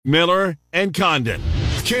Miller and Condon.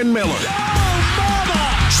 Ken Miller.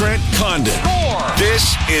 Trent Condon.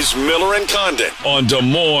 This is Miller and Condon on Des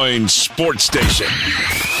Moines Sports Station.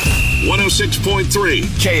 106.3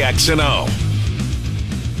 KXNO.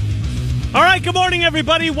 All right, good morning,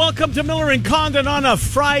 everybody. Welcome to Miller and Condon on a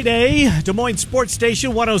Friday. Des Moines Sports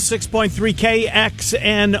Station, 106.3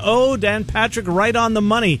 KXNO. Dan Patrick right on the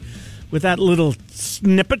money with that little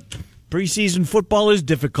snippet. Preseason football is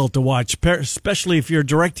difficult to watch, especially if you're a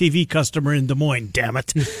DirecTV customer in Des Moines, damn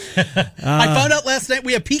it. I found out last night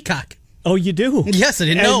we have Peacock. Oh, you do? Yes, I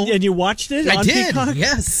didn't know. And you watched it on Peacock? I did,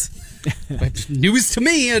 yes. News to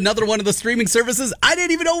me, another one of the streaming services I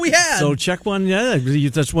didn't even know we had. So check one, yeah.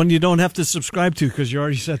 That's one you don't have to subscribe to because you're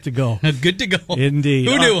already set to go. Good to go. Indeed.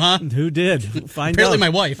 Who knew, huh? Who did? Find Apparently out. my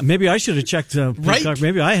wife. Maybe I should have checked Peacock. Right?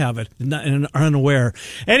 Maybe I have it and unaware.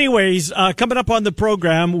 Anyways, coming up on the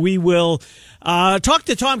program, we will talk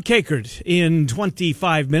to Tom Kakert in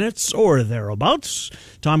 25 minutes or thereabouts.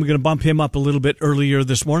 Tom, we're going to bump him up a little bit earlier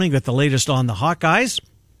this morning, get the latest on the Hawkeyes.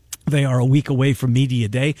 They are a week away from Media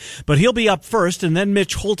Day, but he'll be up first, and then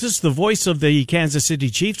Mitch Holtis, the voice of the Kansas City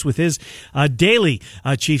Chiefs, with his daily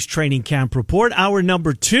Chiefs training camp report. Hour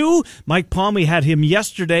number 2, Mike Palmy had him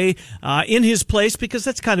yesterday in his place because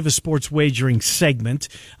that's kind of a sports wagering segment.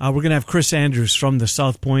 We're going to have Chris Andrews from the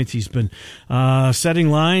South Point. He's been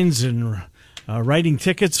setting lines and writing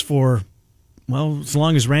tickets for, well, as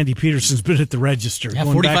long as Randy Peterson's been at the Register. Yeah,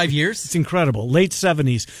 45 years? It's incredible. Late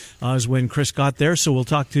 70s is when Chris got there, so we'll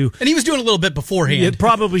talk to... And he was doing a little bit beforehand. Yeah,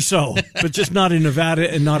 probably so, but just not in Nevada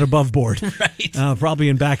and not above board. Right. Probably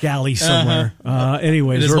in back alley somewhere.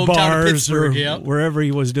 Anyways, or bars or yep. wherever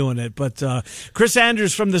he was doing it. But Chris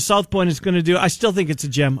Andrews from the South Point is going to do... I still think it's a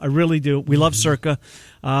gem. I really do. We love Circa.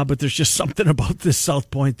 But there's just something about this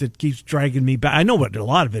South Point that keeps dragging me back. I know what a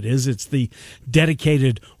lot of it is. It's the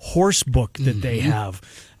dedicated horse book that they have,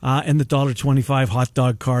 and the $1.25 hot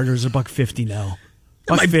dog cart. Or is it $1.50 now?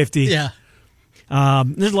 $1.50. Yeah.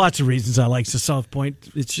 There's lots of reasons I like the South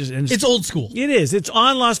Point. It's just it's old school. It is. It's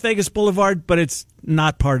on Las Vegas Boulevard, but it's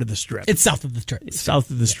not part of the Strip. It's south of the Strip. It's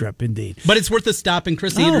south of the Strip, indeed. But it's worth a stop. And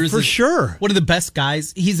Chris Andrews, for sure, one of the best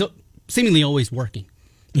guys. He's seemingly always working.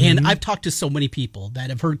 And I've talked to so many people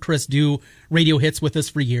that have heard Chris do radio hits with us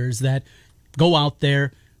for years that go out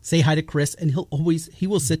there, say hi to Chris, and he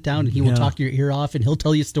will sit down and he will talk your ear off and he'll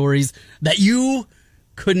tell you stories that you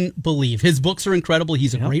couldn't believe. His books are incredible.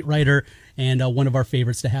 He's a great writer and one of our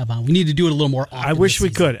favorites to have on. We need to do it a little more often. I wish we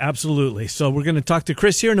could, absolutely. So we're going to talk to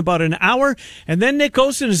Chris here in about an hour, and then Nick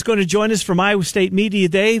Osen is going to join us from Iowa State Media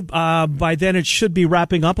Day. By then it should be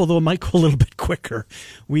wrapping up, although it might go a little bit quicker.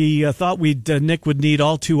 We thought Nick would need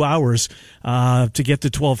all 2 hours to get to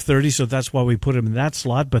 12:30, so that's why we put him in that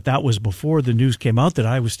slot, but that was before the news came out that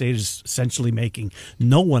Iowa State is essentially making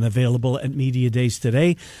no one available at Media Days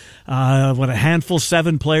today. What a handful,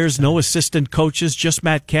 7 players, no assistant coaches, just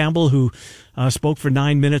Matt Campbell, who spoke for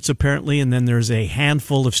 9 minutes apparently, and then there's a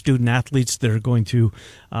handful of student athletes that are going to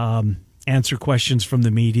answer questions from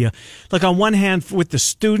the media. Look, on one hand, with the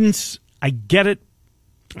students, I get it.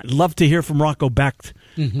 I'd love to hear from Rocco Becht.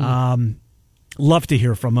 Love to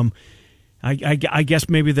hear from him. I guess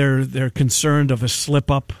maybe they're concerned of a slip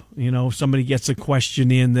up. Somebody gets a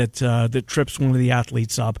question in that trips one of the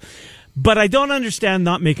athletes up. But I don't understand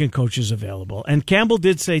not making coaches available. And Campbell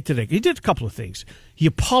did say today, he did a couple of things. He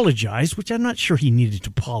apologized, which I'm not sure he needed to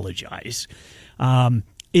apologize.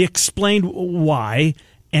 He explained why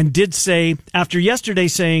and did say, after yesterday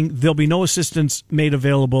saying there'll be no assistants made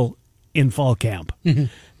available in fall camp.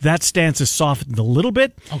 That stance has softened a little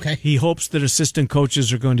bit. Okay. He hopes that assistant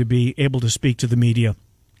coaches are going to be able to speak to the media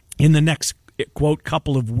in the next, quote,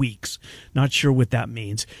 couple of weeks. Not sure what that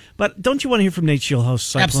means. But don't you want to hear from Nate Shieldhouse?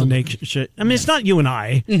 Cyclone Nate? I mean, it's not you and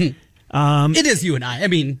I. It is you and I. I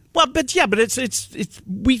mean, well, but it's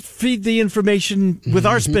we feed the information with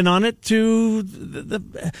our spin on it to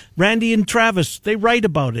the Randy and Travis. They write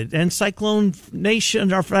about it, and Cyclone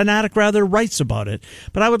Nation, or Fanatic rather, writes about it.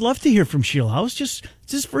 But I would love to hear from Shieldhouse. Just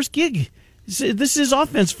it's his first gig. This is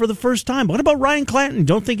offense for the first time. What about Ryan Clanton?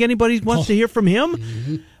 Don't think anybody wants to hear from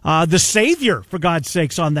him? The savior, for God's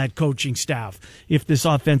sakes, on that coaching staff, if this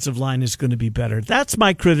offensive line is going to be better. That's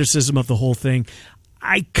my criticism of the whole thing.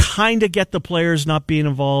 I kind of get the players not being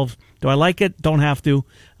involved. Do I like it? Don't have to.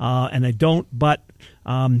 And I don't, but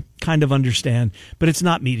kind of understand. But it's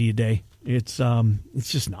not media day. It's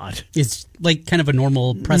just not. It's like kind of a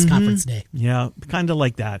normal press conference day. Yeah, kind of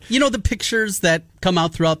like that. You know the pictures that come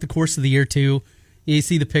out throughout the course of the year, too? You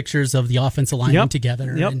see the pictures of the offensive linemen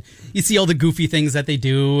together. Yep. And you see all the goofy things that they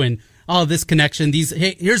do and, this connection.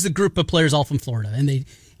 Hey, here's a group of players all from Florida. And they,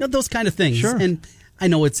 those kind of things. Sure. And I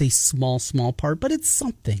know it's a small part, but it's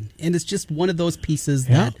something. And it's just one of those pieces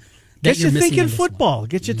that gets you you're missing thinking in this football. one.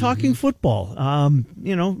 Gets you talking football.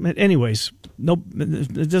 Anyways, no,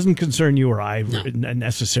 it doesn't concern you or I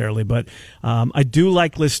necessarily, but I do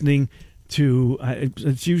like listening to,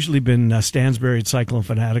 it's usually been Stansberry at Cyclone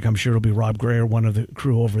Fanatic. I'm sure it'll be Rob Gray or one of the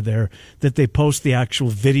crew over there, that they post the actual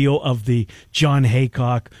video of the John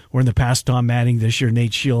Haycock, or in the past Tom Manning, this year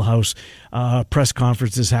Nate Shieldhouse press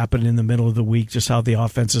conferences happened in the middle of the week, just how the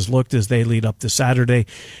offenses looked as they lead up to Saturday.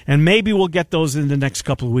 And maybe we'll get those in the next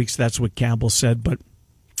couple of weeks. That's what Campbell said. But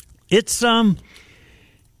it's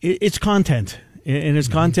content. And it's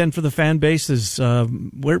content for the fan base.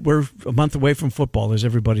 We're a month away from football, as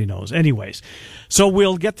everybody knows. Anyways, so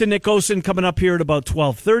we'll get to Nick Osen coming up here at about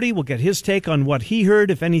 12:30. We'll get his take on what he heard,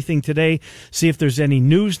 if anything, today. See if there's any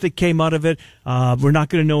news that came out of it. We're not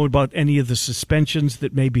going to know about any of the suspensions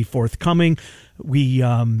that may be forthcoming. We,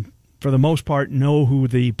 for the most part, know who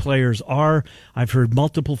the players are. I've heard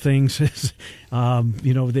multiple things.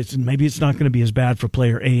 Maybe it's not going to be as bad for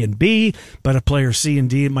player A and B, but a player C and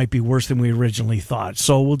D, it might be worse than we originally thought.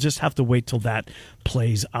 So we'll just have to wait till that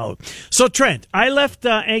plays out. So, Trent, I left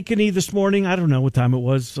Ankeny this morning. I don't know what time it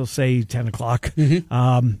was. So say 10 o'clock. Mm-hmm.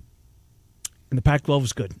 And the Pac-12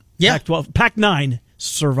 was good. Yeah. Pac-9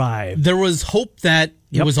 survived. There was hope that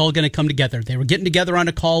it was all going to come together. They were getting together on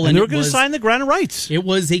a call, and they were going to sign the grant of rights. It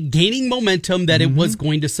was a gaining momentum that it was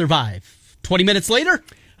going to survive. 20 minutes later,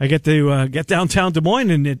 I get to get downtown Des Moines,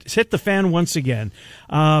 and it's hit the fan once again.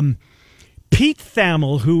 Pete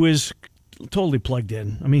Thamel, who is totally plugged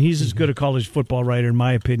in. I mean, he's as good a college football writer, in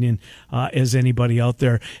my opinion, as anybody out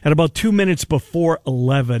there. At about 2 minutes before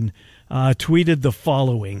 11, tweeted the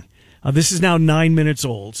following. This is now 9 minutes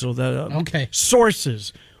old. So the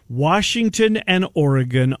sources, Washington and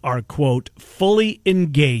Oregon are, quote, fully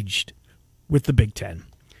engaged with the Big Ten.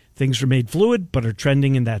 Things remain fluid, but are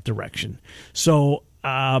trending in that direction. So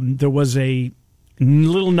there was a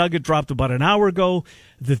little nugget dropped about an hour ago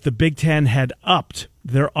that the Big Ten had upped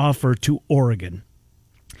their offer to Oregon.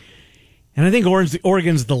 And I think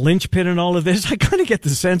Oregon's the linchpin in all of this. I kind of get the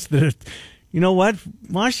sense that, you know what,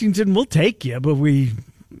 Washington will take you, but we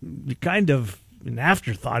kind of an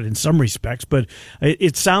afterthought in some respects. But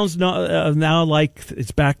it sounds now like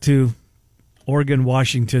it's back to Oregon,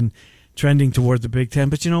 Washington, trending toward the Big Ten.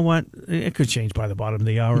 But you know what? It could change by the bottom of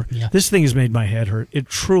the hour. Yeah. This thing has made my head hurt. It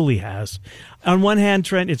truly has. On one hand,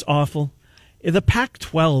 Trent, it's awful. The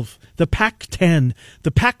Pac-12, the Pac-10,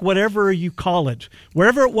 the Pac whatever you call it,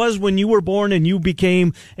 wherever it was when you were born and you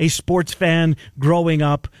became a sports fan growing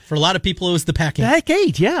up. For a lot of people, it was the Pac-8.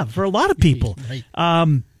 Pac-8, yeah, for a lot of people.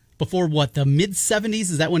 Right. Before what, the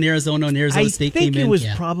mid-'70s? Is that when Arizona State came in? I think it was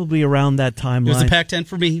probably around that timeline. It was the Pac-10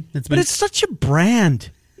 for me. But it's such a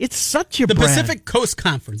brand. It's such a brand. The Pacific Coast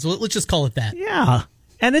Conference. Let's just call it that. Yeah,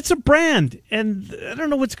 and it's a brand. And I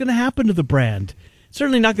don't know what's going to happen to the brand.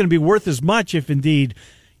 Certainly not going to be worth as much if indeed,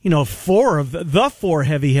 four of the four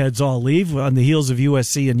heavy heads all leave on the heels of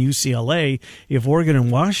USC and UCLA, if Oregon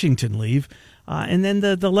and Washington leave. And then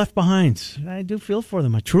the left behinds. I do feel for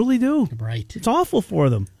them. I truly do. Right. It's awful for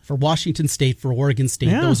them. For Washington State, for Oregon State,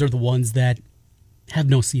 those are the ones that have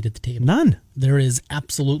no seat at the table. None. There is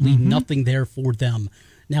absolutely nothing there for them.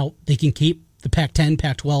 Now, they can keep the Pac-10,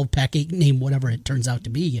 Pac-12, Pac-8, name whatever it turns out to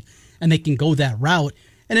be, and they can go that route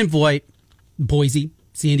and invite Boise,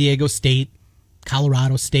 San Diego State,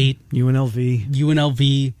 Colorado State,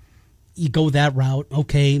 UNLV. You go that route,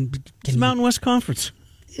 okay. It's Mountain West Conference.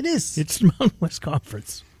 It is. It's the Mountain West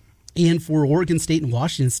Conference. And for Oregon State and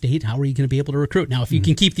Washington State, how are you going to be able to recruit? Now, if you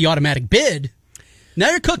can keep the automatic bid,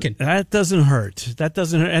 now you're cooking. That doesn't hurt.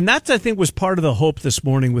 And that, I think, was part of the hope this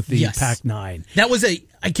morning with the Pac-9. That was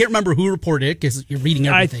I can't remember who reported it because you're reading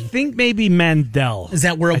everything. I think maybe Mandel. Is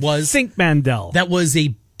that where it was? I think Mandel. That was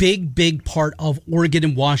a big part of Oregon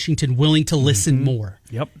and Washington willing to listen more.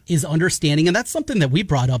 Yep. Is understanding. And that's something that we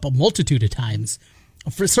brought up a multitude of times,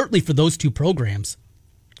 certainly for those two programs.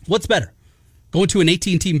 What's better? Going to an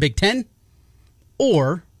 18-team Big Ten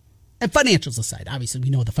or, and financials aside, obviously we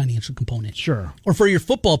know the financial component. Sure. Or for your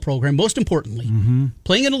football program, most importantly,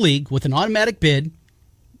 playing in a league with an automatic bid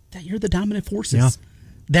that you're the dominant forces. Yeah.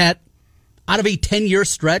 That out of a 10-year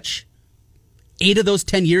stretch, 8 of those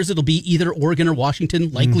 10 years it'll be either Oregon or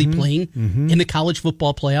Washington likely playing in the college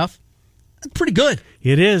football playoff. That's pretty good.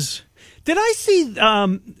 It is. Did I see,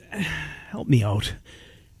 help me out.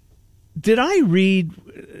 Did I read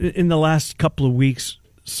in the last couple of weeks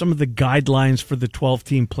some of the guidelines for the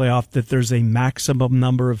 12-team playoff that there's a maximum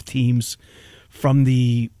number of teams from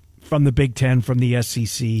the Big Ten, from the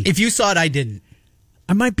SEC? If you saw it, I didn't.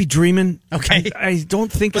 I might be dreaming. Okay. I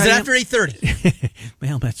don't think Was it after 8:30?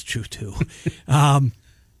 Well, that's true, too. At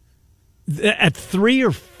 3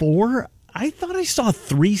 or 4, I thought I saw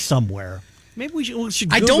 3 somewhere. Maybe we should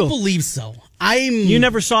Google. I don't believe so. You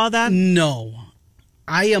never saw that? No.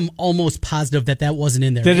 I am almost positive that wasn't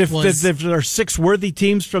in there. That if there are 6 worthy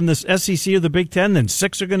teams from the SEC or the Big Ten, then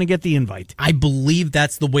 6 are going to get the invite. I believe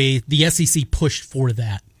that's the way the SEC pushed for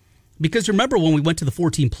that. Because remember when we went to the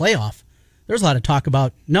 14 playoff, there's a lot of talk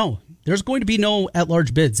about, no, there's going to be no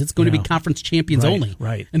at-large bids. It's going to be conference champions only.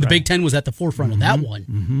 Right. And the Big Ten was at the forefront of that one.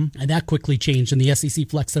 Mm-hmm. And that quickly changed, and the SEC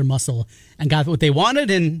flexed their muscle and got what they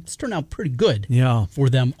wanted, and it's turned out pretty good for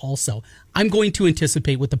them also. I'm going to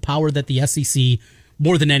anticipate with the power that the SEC,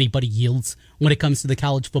 more than anybody, yields when it comes to the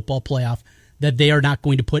college football playoff, that they are not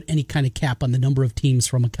going to put any kind of cap on the number of teams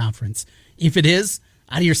from a conference. If it is,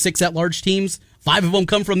 out of your 6 at-large teams, 5 of them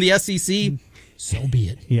come from the SEC, so be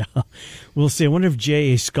it. Yeah. We'll see. I wonder if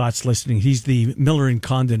J.A. Scott's listening. He's the Miller and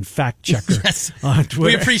Condon fact checker. Yes. On Twitter.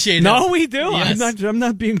 We appreciate it. No, we do. Yes. I'm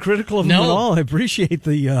not being critical of him at all. I appreciate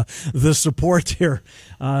the support here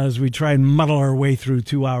as we try and muddle our way through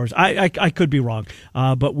 2 hours. I could be wrong,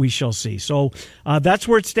 but we shall see. So that's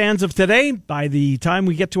where it stands of today. By the time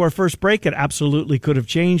we get to our first break, it absolutely could have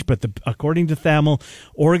changed. But according to Thamel,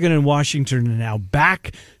 Oregon and Washington are now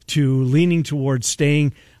back to leaning towards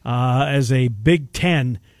staying as a Big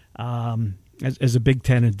Ten, as a Big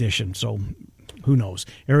Ten edition. So who knows?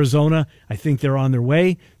 Arizona, I think they're on their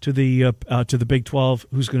way to the Big 12.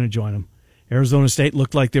 Who's going to join them? Arizona State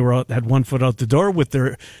looked like they had 1 foot out the door with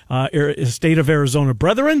their State of Arizona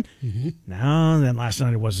brethren. Mm-hmm. No, then last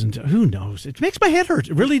night it wasn't. Who knows? It makes my head hurt.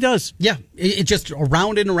 It really does. Yeah, it just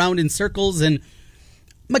around and around in circles. And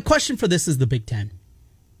my question for this is the Big Ten.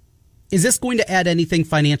 Is this going to add anything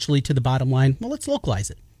financially to the bottom line? Well, let's localize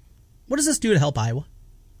it. What does this do to help Iowa?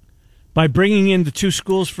 By bringing in the 2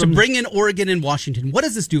 schools from... To bring in Oregon and Washington. What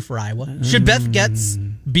does this do for Iowa? Should Beth Getz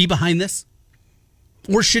be behind this?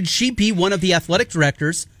 Or should she be one of the athletic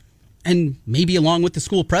directors and maybe along with the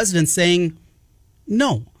school president saying,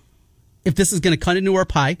 no, if this is going to cut into our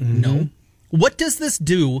pie, no. What does this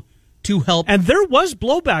do to help? And there was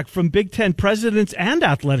blowback from Big Ten presidents and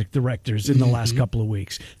athletic directors in the last couple of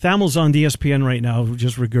weeks. Thamel's on ESPN right now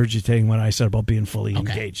just regurgitating what I said about being fully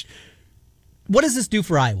engaged. What does this do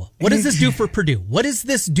for Iowa? What does this do for Purdue? What does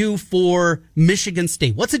this do for Michigan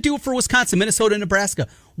State? What's it do for Wisconsin, Minnesota, Nebraska?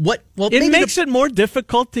 It makes it more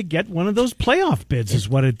difficult to get one of those playoff bids is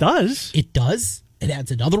what it does. It does. It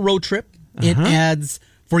adds another road trip. It adds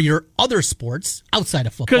for your other sports outside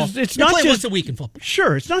of football. Because it's not just once a week in football.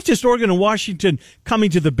 Sure, it's not just Oregon and Washington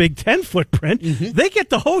coming to the Big Ten footprint. They get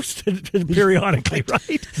to host periodically,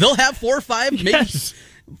 right? They'll have 4 or 5, maybe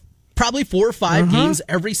probably 4 or 5 games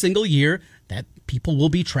every single year that people will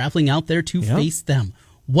be traveling out there to face them.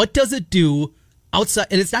 What does it do outside?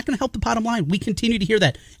 And it's not going to help the bottom line. We continue to hear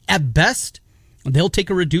that. At best, they'll take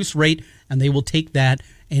a reduced rate, and they will take that,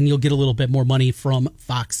 and you'll get a little bit more money from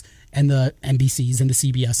Fox and the NBCs and the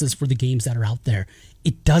CBSs for the games that are out there.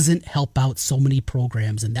 It doesn't help out so many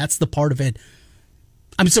programs, and that's the part of it.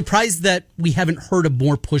 I'm surprised that we haven't heard of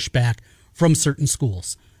more pushback from certain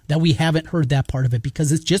schools, that we haven't heard that part of it,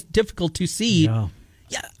 because it's just difficult to see. Yeah,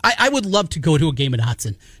 I would love to go to a game at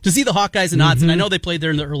Autzen, to see the Hawkeyes in Autzen. I know they played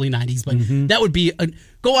there in the early 90s, but that would be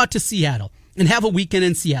go out to Seattle and have a weekend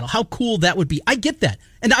in Seattle. How cool that would be. I get that.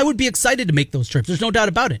 And I would be excited to make those trips. There's no doubt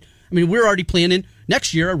about it. I mean, we're already planning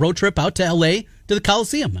next year a road trip out to L.A. to the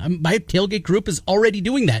Coliseum. My tailgate group is already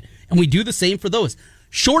doing that, and we do the same for those.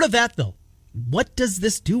 Short of that, though, what does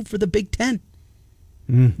this do for the Big Ten?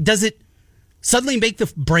 Does it suddenly make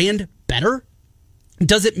the brand better?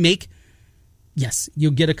 Does it make... Yes,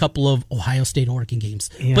 you get a couple of Ohio State, Oregon games,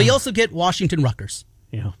 but you also get Washington, Rutgers.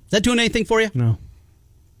 Yeah, is that doing anything for you? No.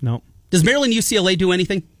 Does Maryland, UCLA do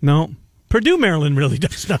anything? No. Purdue, Maryland really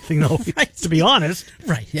does nothing, though. Right. To be honest,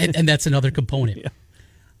 right, and that's another component.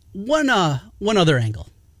 One other angle.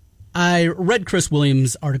 I read Chris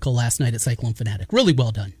Williams' article last night at Cyclone Fanatic. Really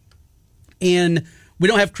well done. And we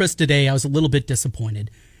don't have Chris today. I was a little bit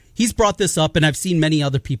disappointed. He's brought this up, and I've seen many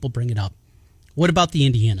other people bring it up. What about the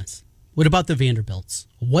Indianas? What about the Vanderbilts?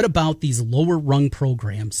 What about these lower-rung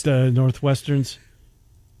programs? The Northwesterns?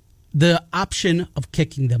 The option of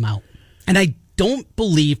kicking them out. And I don't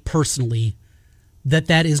believe, personally,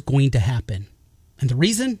 that is going to happen. And the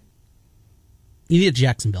reason? You need a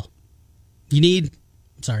Jacksonville. You need,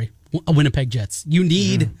 a Winnipeg Jets. You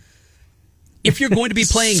need, if you're going to be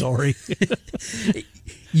playing... Sorry.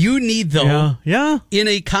 You need, though, in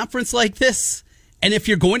a conference like this, and if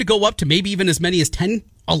you're going to go up to maybe even as many as 10,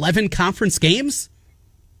 11 conference games,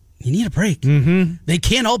 you need a break. They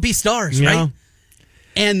can't all be stars, right?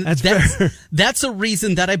 And that's a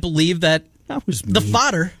reason that I believe that the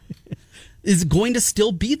fodder is going to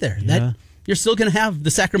still be there. Yeah. That you're still going to have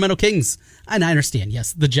the Sacramento Kings. And I understand,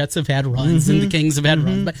 yes, the Jets have had runs and the Kings have had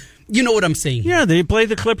runs, but you know what I'm saying. Yeah, they play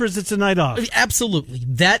the Clippers. It's a night off. Absolutely.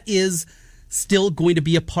 That is still going to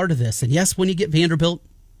be a part of this. And yes, when you get Vanderbilt,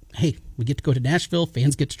 hey, we get to go to Nashville,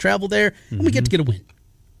 fans get to travel there, and we get to get a win.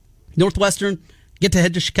 Northwestern, get to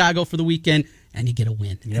head to Chicago for the weekend, and you get a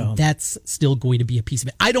win. Yeah. And that's still going to be a piece of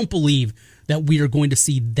it. I don't believe that we are going to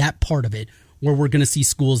see that part of it where we're going to see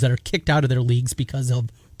schools that are kicked out of their leagues because of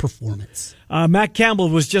performance. Matt Campbell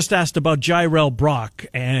was just asked about Jirel Brock,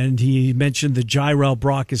 and he mentioned that Jirel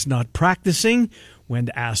Brock is not practicing. When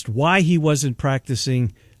asked why he wasn't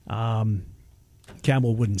practicing,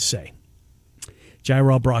 Campbell wouldn't say.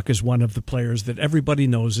 Jirel Brock is one of the players that everybody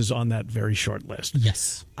knows is on that very short list.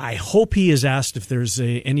 Yes. I hope he is asked if there's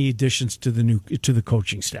any additions to the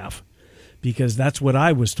coaching staff, because that's what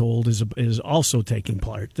I was told is also taking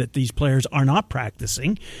part, that these players are not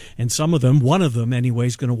practicing, and some of them, one of them anyway,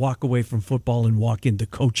 is going to walk away from football and walk into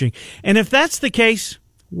coaching. And if that's the case,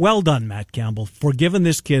 well done, Matt Campbell, for giving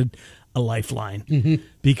this kid a lifeline.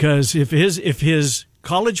 Because if his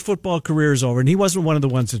college football career is over, and he wasn't one of the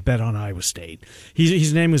ones that bet on Iowa State.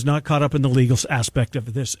 His name was not caught up in the legal aspect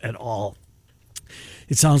of this at all.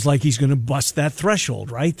 It sounds like he's going to bust that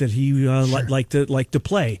threshold, right? That he like to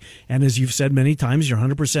play. And as you've said many times, you're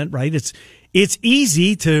 100% right. It's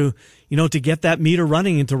easy to get that meter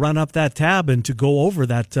running and to run up that tab and to go over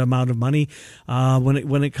that amount of money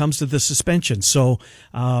when it comes to the suspension. So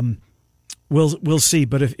we'll see.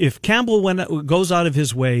 But if Campbell goes out of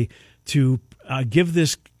his way to give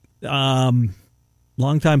this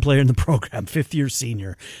longtime player in the program, fifth-year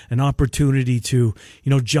senior, an opportunity to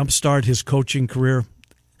jumpstart his coaching career,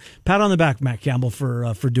 pat on the back, Matt Campbell,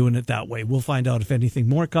 for doing it that way. We'll find out if anything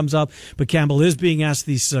more comes up. But Campbell is being asked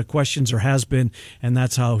these questions, or has been, and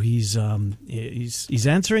that's how he's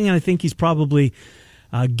answering. And I think he's probably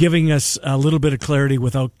giving us a little bit of clarity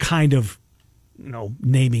without kind of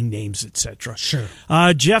naming names, etc. Sure.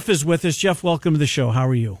 Jeff is with us. Jeff, welcome to the show. How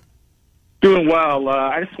are you? Doing well.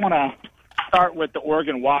 I just want to start with the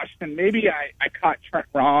Oregon-Washington. Maybe I caught Trent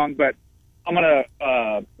wrong, but I'm going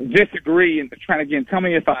to disagree. And Trent, again, tell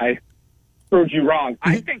me if I proved you wrong.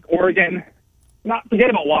 I think Oregon, forget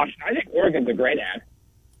about Washington, I think Oregon's a great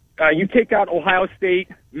ad. You take out Ohio State,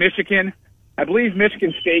 Michigan. I believe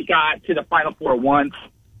Michigan State got to the Final Four once.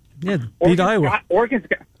 Yeah, beat Iowa. Oregon's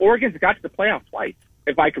got to the playoff twice,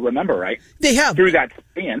 if I could remember right. They have. Through that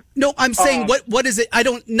span. No, I'm saying, what is it?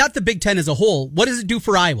 Not the Big Ten as a whole. What does it do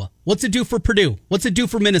for Iowa? What's it do for Purdue? What's it do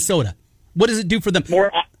for Minnesota? What does it do for them?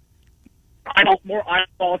 More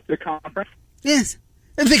eyeballs to the conference. Yes.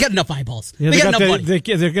 They got enough eyeballs. Yeah, they got enough money.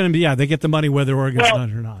 They're going to be, they get the money whether Oregon's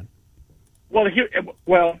done or not. Well,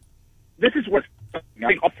 this is what I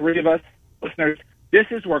think all three of us listeners, this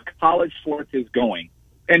is where college sports is going.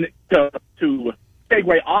 And to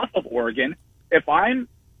segue off of Oregon, if I'm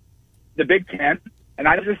the Big Ten, and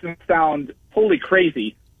I just sound totally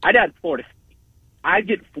crazy, I'd add Florida State. I'd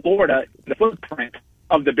get Florida in the footprint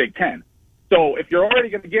of the Big Ten. So if you're already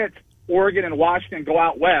going to get Oregon and Washington go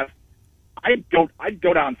out west, I'd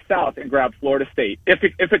go down south and grab Florida State if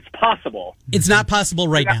it's possible. It's not possible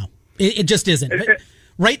right now. It just isn't.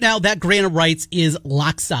 Right now, that grant of rights is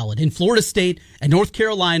lock solid. In Florida State and North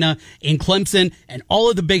Carolina and Clemson and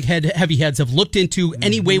all of the big heavy heads have looked into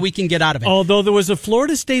any way we can get out of it. Although there was a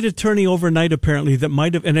Florida State attorney overnight, apparently, that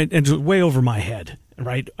might have, and it's way over my head,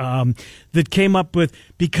 right? That came up with,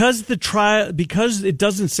 because it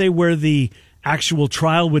doesn't say where the actual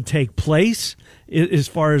trial would take place, as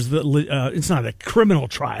far as it's not a criminal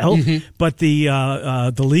trial, but the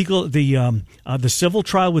civil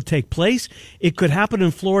trial would take place. It could happen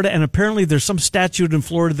in Florida, and apparently there's some statute in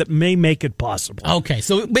Florida that may make it possible. Okay,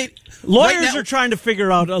 so lawyers are trying to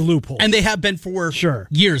figure out a loophole, and they have been for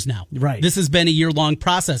years now. Right, this has been a year-long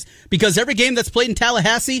process because every game that's played in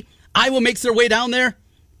Tallahassee, Iowa makes their way down there.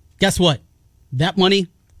 Guess what? That money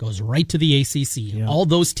goes right to the ACC. Yeah. All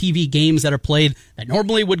those TV games that are played that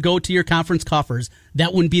normally would go to your conference coffers,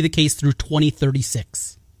 that wouldn't be the case through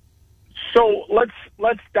 2036. So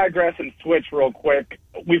let's digress and switch real quick.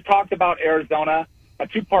 We've talked about Arizona. A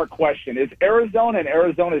two-part question. Is Arizona and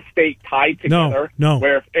Arizona State tied together? No.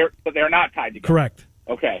 But they're not tied together. Correct.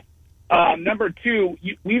 Okay. Number two,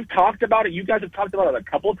 we've talked about it. You guys have talked about it a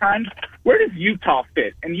couple of times. Where does Utah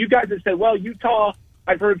fit? And you guys have said, well, Utah,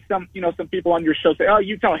 I've heard some people on your show say, oh,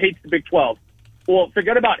 Utah hates the Big 12. Well,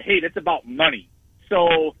 forget about hate. It's about money.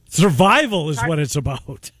 So survival is what it's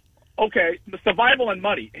about. Okay, the survival and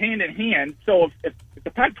money, hand in hand. So if the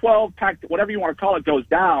Pac-12, whatever you want to call it, goes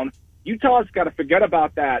down, Utah's got to forget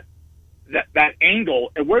about that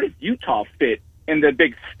angle. And where does Utah fit in the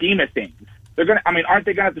big scheme of things? They're going to, aren't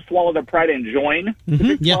they going to have to swallow their pride and join the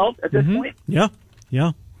Big 12 at this point? Yeah.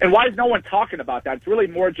 And why is no one talking about that? It's really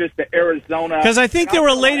more just the Arizona. Because I think they were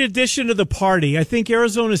a late addition to the party. I think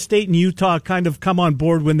Arizona State and Utah kind of come on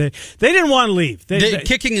board when they didn't want to leave. They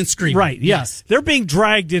kicking and screaming. Right, yes. They're being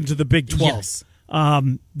dragged into the Big 12. Yes.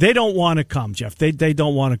 They don't want to come, Jeff. They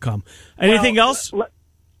don't want to come. Anything else?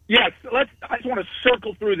 Yes. I just want to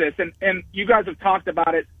circle through this, and you guys have talked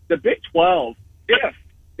about it. The Big 12, if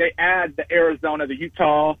they add the Arizona, the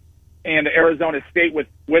Utah, and the Arizona State with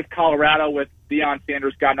Colorado, with Deion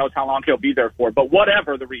Sanders, God knows how long he'll be there for. But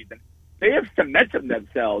whatever the reason, they have cemented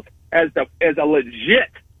themselves as a legit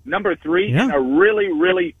number 3 in a really,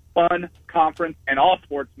 really fun conference and all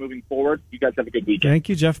sports moving forward. You guys have a good weekend. Thank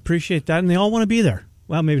you, Jeff. Appreciate that. And they all want to be there.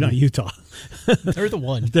 Well, maybe not Utah. They're the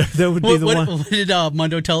one. They would be the one. What did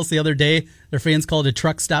Mundo tell us the other day? Their fans called it a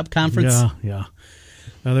truck stop conference. Yeah.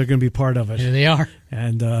 Now they're going to be part of it. Yeah, they are.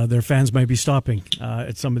 And their fans might be stopping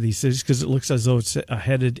at some of these cities because it looks as though it's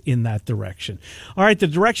headed in that direction. All right, the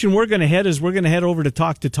direction we're going to head is we're going to head over to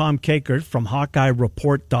talk to Tom Kakert from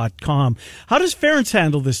HawkeyeReport.com. How does Ferentz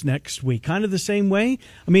handle this next week? Kind of the same way?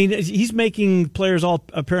 He's making players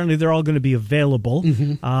apparently they're all going to be available.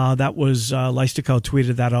 Mm-hmm. That was, Leistikow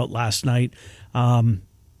tweeted that out last night. How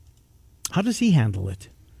does he handle it?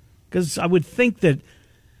 Because I would think that,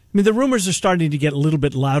 the rumors are starting to get a little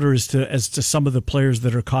bit louder as to some of the players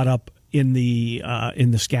that are caught up in the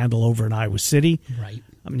scandal over in Iowa City. Right.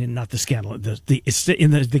 Not the scandal,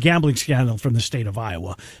 the gambling scandal from the state of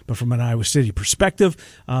Iowa, but from an Iowa City perspective,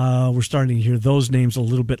 we're starting to hear those names a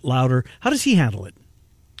little bit louder. How does he handle it?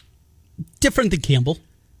 Different than Campbell.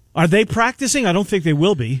 Are they practicing? I don't think they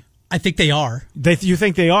will be. I think they are. You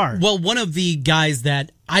think they are? Well, one of the guys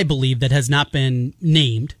that I believe that has not been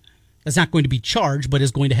named, that's not going to be charged, but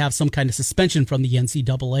is going to have some kind of suspension from the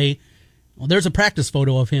NCAA. Well, there's a practice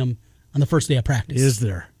photo of him on the first day of practice. Is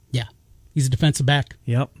there? Yeah. He's a defensive back.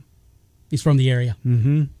 Yep. He's from the area.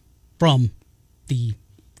 Mm-hmm. From the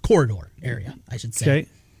corridor area, I should say. Okay.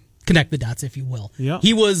 Connect the dots, if you will. Yeah.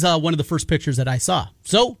 He was one of the first pictures that I saw.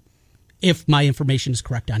 So, if my information is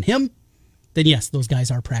correct on him, then yes, those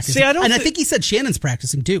guys are practicing. I think he said Shannon's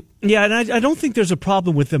practicing too. Yeah, and I don't think there's a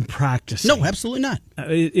problem with them practicing. No, absolutely not.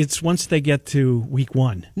 It's once they get to week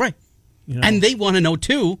 1. Right. And they want to know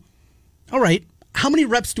too, all right, how many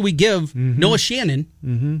reps do we give Noah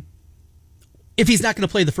Shannon if he's not going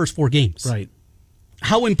to play the first 4 games? Right.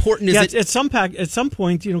 How important is it? At some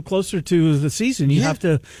point, closer to the season, you have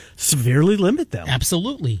to severely limit them.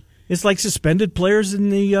 Absolutely. It's like suspended players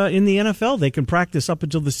in the NFL. They can practice up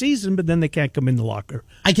until the season, but then they can't come in the locker.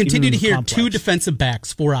 I continue to hear complex. 2 defensive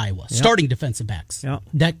backs for Iowa, starting defensive backs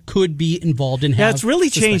that could be involved in. It's really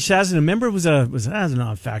changed, hasn't it? Remember, it was a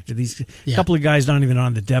non-factor. These couple of guys not even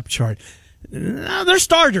on the depth chart. They're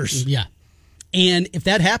starters. Yeah, and if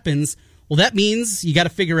that happens, well, that means you got to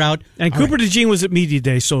figure out. And Cooper DeJean was at media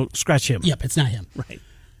day, so scratch him. Yep, it's not him. Right.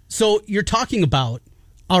 So you're talking about,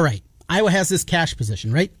 all right, Iowa has this cash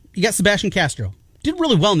position, right? You got Sebastian Castro. Did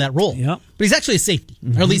really well in that role. Yep. But he's actually a safety.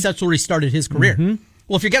 Or at least that's where he started his career. Mm-hmm.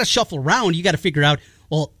 Well, if you got to shuffle around, you got to figure out,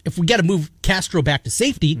 well, if we got to move Castro back to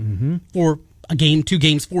safety for a game, 2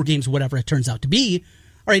 games, 4 games, whatever it turns out to be,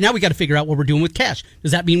 all right, now we got to figure out what we're doing with Cash.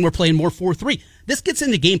 Does that mean we're playing more 4-3? This gets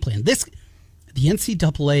into game plan. The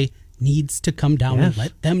NCAA needs to come down and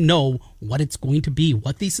let them know what it's going to be,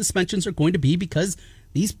 what these suspensions are going to be, because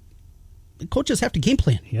these coaches have to game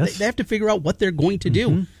plan. Yes. They have to figure out what they're going to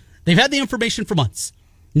do. They've had the information for months.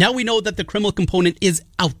 Now we know that the criminal component is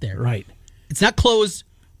out there. Right. It's not closed,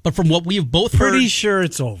 but from what we've both heard, pretty sure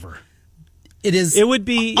it's over. It would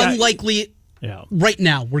be unlikely. Right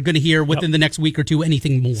now, we're going to hear within the next week or 2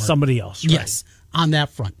 anything more. Somebody else. Right. Yes, on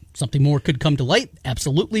that front. Something more could come to light,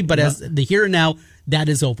 absolutely. But as the here and now, that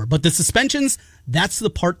is over. But the suspensions, that's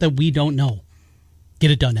the part that we don't know. Get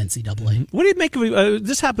it done, NCAA. What do you make of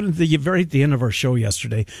this? Happened at the end of our show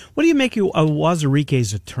yesterday. What do you make of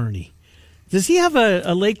Wazirike's attorney? Does he have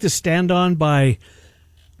a leg to stand on by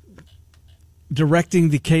directing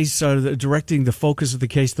the case, directing the focus of the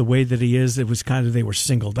case the way that he is? It was kind of, they were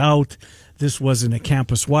singled out. This wasn't a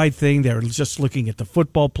campus-wide thing. They were just looking at the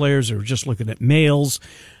football players. They were just looking at males.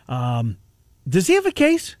 Does he have a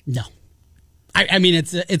case? No. I mean,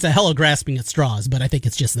 it's a hell of grasping at straws, but I think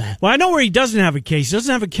it's just that. Well, I know where he doesn't have a case. He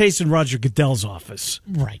doesn't have a case in Roger Goodell's office.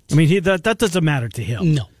 Right. I mean, that doesn't matter to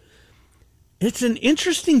him. No. It's an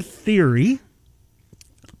interesting theory,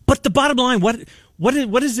 but the bottom line, what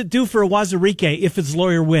does it do for a Wazirike if his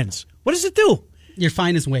lawyer wins? What does it do? Your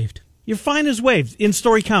fine is waived. Your fine is waived in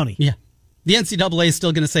Story County. Yeah. The NCAA is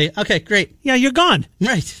still going to say, okay, great. Yeah, you're gone.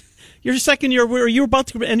 Right. Your second year, you're about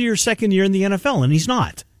to enter your second year in the NFL, and he's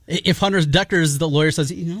not. If Hunter Deckers, the lawyer,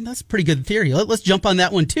 says, that's a pretty good theory. Let's jump on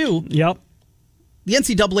that one, too. Yep. The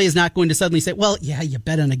NCAA is not going to suddenly say, well, yeah, you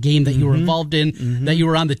bet on a game that you were involved in, that you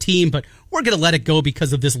were on the team, but we're going to let it go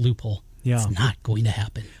because of this loophole. Yeah. It's not going to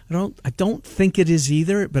happen. I don't think it is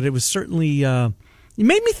either, but it was certainly, it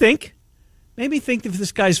made me think. Made me think if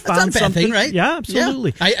this guy's found That's not a bad something. thing, right? Yeah,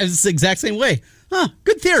 absolutely. Yeah. It's the exact same way.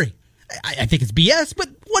 Good theory. I think it's BS, but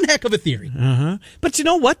one heck of a theory. But you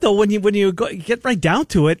know what, though? When you get right down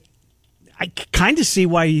to it, I kind of see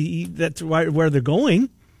where they're going,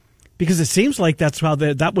 because it seems like that's how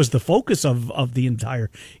that was the focus of the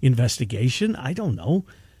entire investigation. I don't know.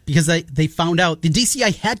 Because they found out, the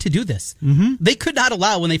DCI had to do this. They could not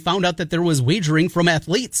allow, when they found out that there was wagering from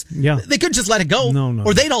athletes, they could just let it go,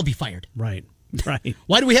 or they'd all be fired. Right.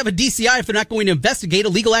 Why do we have a DCI if they're not going to investigate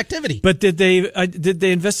illegal activity? But did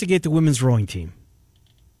they investigate the women's rowing team?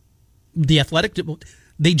 The athletic,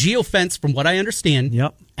 they geofence, from what I understand,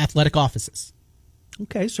 athletic offices.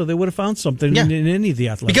 Okay, so they would have found something in any of the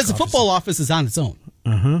athletic Because the offices. football office is on its own.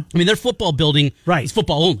 I mean, their football building is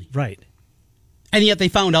football only. Right. And yet they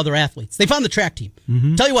found other athletes. They found the track team.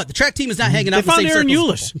 Tell you what, the track team is not hanging out in the same circles. They found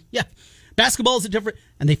Aaron Eulis. Yeah. Basketball is a different,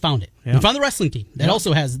 and they found it. They found the wrestling team. That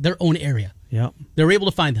also has their own area. Yeah. They were able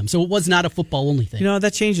to find them. So it was not a football-only thing.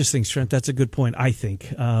 That changes things, Trent. That's a good point, I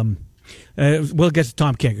think. We'll get to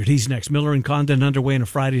Tom Kakert. He's next. Miller and Condon underway on a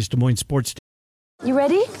Friday's Des Moines Sports. You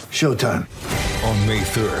ready? Showtime. On May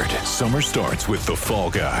 3rd, summer starts with The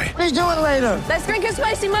Fall Guy. Let's do it later. Let's drink a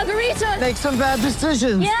spicy margarita. Make some bad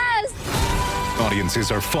decisions. Yes.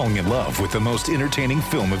 Audiences are falling in love with the most entertaining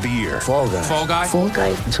film of the year. Fall Guy. Fall Guy? Fall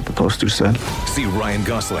Guy. That's what the poster said. See Ryan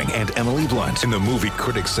Gosling and Emily Blunt in the movie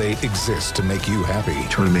critics say exists to make you happy.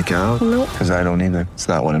 Trying to make it out? Nope. Because I don't either. It's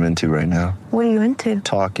not what I'm into right now. What are you into?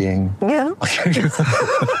 Talking. Yeah.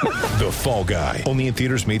 The Fall Guy. Only in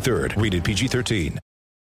theaters May 3rd. Rated PG-13.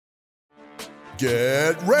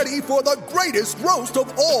 Get ready for the greatest roast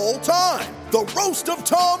of all time. The Roast of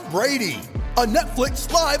Tom Brady. A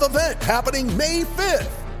Netflix live event happening May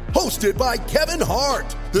 5th. Hosted by Kevin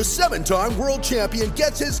Hart. The 7-time world champion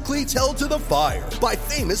gets his cleats held to the fire by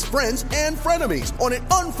famous friends and frenemies on an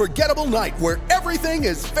unforgettable night where everything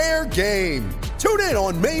is fair game. Tune in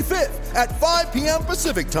on May 5th at 5 p.m.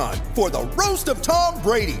 Pacific time for the Roast of Tom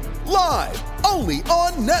Brady. Live only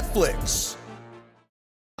on Netflix.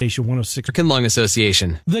 Station 106. American Lung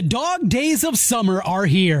Association. The dog days of summer are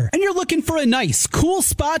here, and you're looking for a nice, cool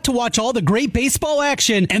spot to watch all the great baseball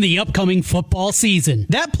action and the upcoming football season.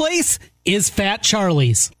 That place is Fat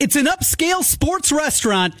Charlie's. It's an upscale sports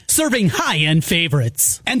restaurant serving high-end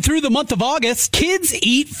favorites. And through the month of August, kids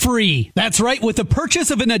eat free. That's right, with the purchase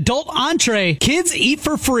of an adult entree, kids eat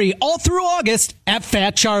for free all through August at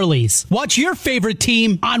Fat Charlie's. Watch your favorite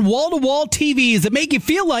team on wall-to-wall TVs that make you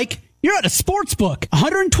feel like you're at a sports book,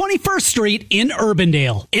 121st Street in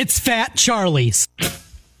Urbandale. It's Fat Charlie's.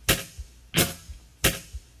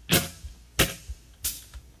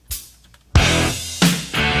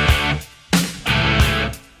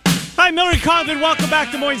 Hi, Miller and Condon. Welcome back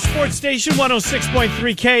to Des Moines Sports Station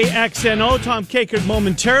 106.3 KXNO. Tom Kakert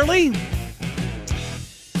momentarily.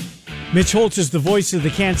 Mitch Holtz is the voice of the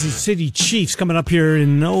Kansas City Chiefs coming up here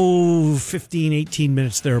in 15, 18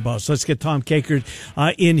 minutes thereabouts. So let's get Tom Kakert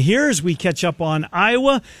in here as we catch up on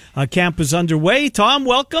Iowa. Camp is underway. Tom,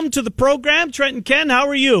 welcome to the program. Trent and Ken, how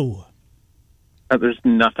are you? There's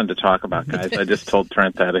nothing to talk about, guys. I just told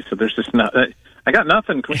Trent that. I said, there's just not. I got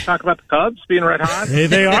nothing. Can we talk about the Cubs being red hot?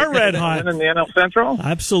 They are red hot. In the NL Central?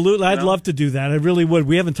 Absolutely. I'd love to do that. I really would.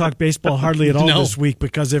 We haven't talked baseball hardly at all this week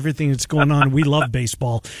because everything that's going on, we love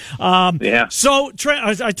baseball. Yeah. So,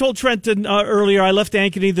 Trent, I told Trenton earlier, I left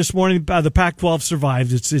Ankeny this morning. The Pac-12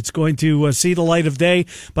 survived. It's going to see the light of day.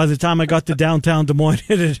 By the time I got to downtown Des Moines,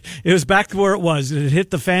 it was back to where it was. It hit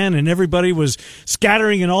the fan, and everybody was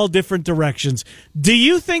scattering in all different directions. Do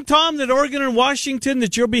you think, Tom, that Oregon and Washington,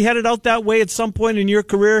 that you'll be headed out that way at some point in your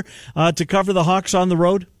career to cover the Hawks on the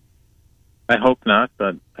road? I hope not,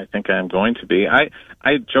 but I think I am going to be. I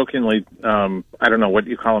jokingly, I don't know what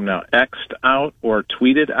you call them now, X'd out or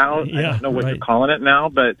tweeted out. Yeah, I don't know what you're calling it now,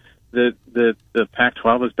 but the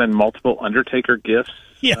Pac-12 has been multiple Undertaker gifts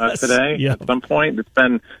today. Yeah. At some point, it's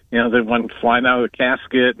been the one flying out of the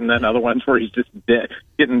casket, and then other ones where he's just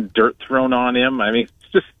getting dirt thrown on him. I mean,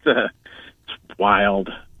 it's just it's wild.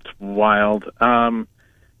 It's wild.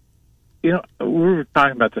 We were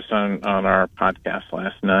talking about this on our podcast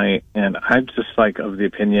last night, and I'm just of the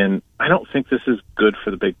opinion, I don't think this is good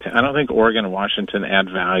for the Big Ten. I don't think Oregon and Washington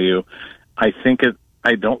add value. I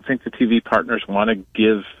don't think the TV partners want to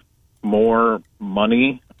give more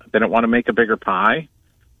money. They don't want to make a bigger pie.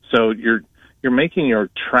 So you're making your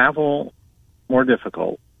travel more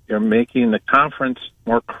difficult. You're making the conference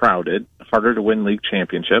more crowded, harder to win league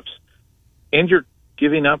championships, and you're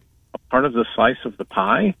giving up a part of the slice of the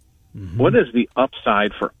pie. Mm-hmm. What is the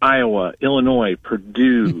upside for Iowa, Illinois,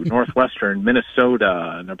 Purdue, Northwestern,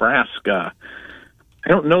 Minnesota, Nebraska? I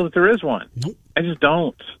don't know that there is one. Nope. I just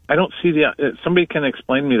don't. I don't see somebody can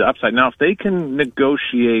explain to me the upside. Now, if they can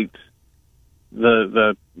negotiate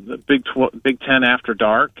the Big Ten after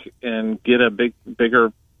dark and get a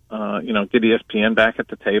bigger, get ESPN back at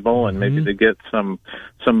the table, and maybe they get some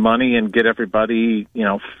money and get everybody,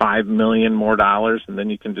 $5 million more dollars, and then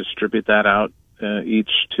you can distribute that out each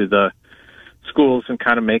to the schools and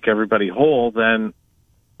kind of make everybody whole, then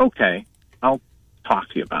okay, I'll talk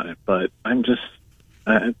to you about it. But I'm just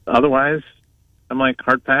otherwise, I'm like,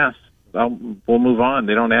 hard pass. We'll move on.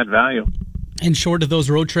 They don't add value. And short of those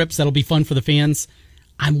road trips, that'll be fun for the fans.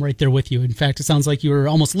 I'm right there with you. In fact, it sounds like you were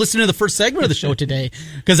almost listening to the first segment of the show today,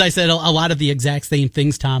 because I said a lot of the exact same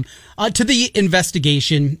things, Tom. To the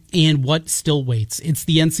investigation and what still waits. It's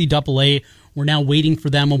the NCAA. We're now waiting for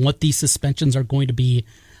them on what these suspensions are going to be.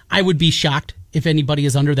 I would be shocked if anybody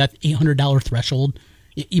is under that $800 threshold.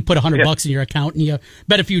 You put $100 in your account and you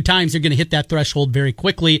bet a few times you're going to hit that threshold very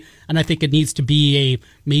quickly. And I think it needs to be a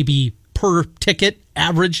maybe per ticket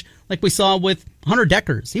average, like we saw with Hunter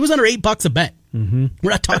Deckers. He was under $8 a bet. Mm-hmm.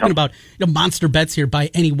 We're not talking about monster bets here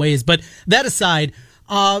by any ways. But that aside,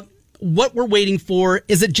 what we're waiting for,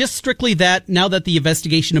 is it just strictly that now that the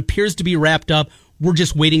investigation appears to be wrapped up, we're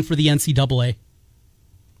just waiting for the NCAA?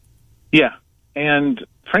 Yeah. And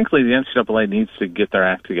frankly, the NCAA needs to get their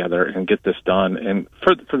act together and get this done, and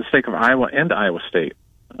for the sake of Iowa and Iowa State,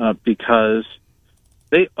 because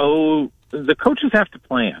the coaches have to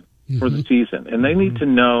plan for the season, and they need to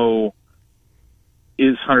know,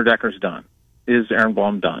 is Hunter Deckers done? Is Aaron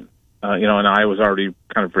Blum done? And I was already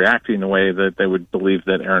kind of reacting the way that they would believe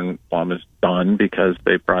that Aaron Blum is done because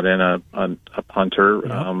they brought in a punter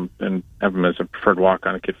and have him as a preferred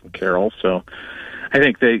walk-on, a kid from Carroll. So I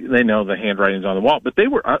think they know the handwriting's on the wall. But they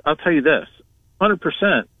were, I'll tell you this,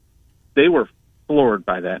 100%, they were floored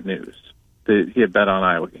by that news that he had bet on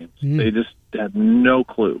Iowa games. They just had no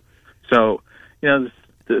clue. So,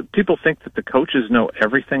 the people think that the coaches know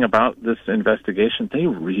everything about this investigation. They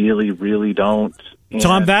really, really don't.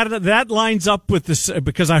 Tom, that lines up with this,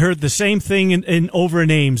 because I heard the same thing in over in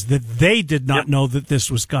Ames, that they did not know that this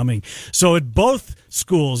was coming. So at both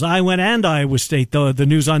schools, Iowa and Iowa State, the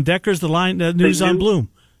news on Deckers, the news on Bloom.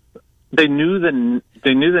 They knew the names.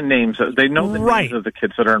 They know the names of the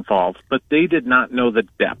kids that are involved, but they did not know the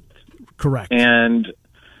depth. Correct. And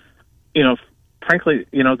frankly,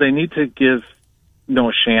 they need to give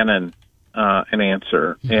Noah Shannon an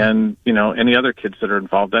answer, and any other kids that are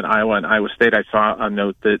involved at Iowa and Iowa State. I saw a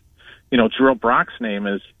note that Jarrell Brock's name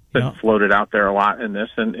has been floated out there a lot in this,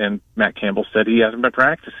 and Matt Campbell said he hasn't been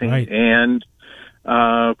practicing and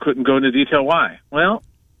couldn't go into detail why. Well,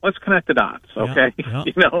 let's connect the dots, okay?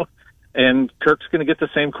 And Kirk's going to get the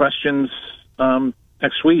same questions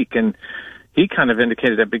next week, and he kind of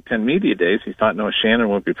indicated at Big Ten Media Days he thought Noah Shannon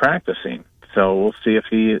would be practicing. So we'll see if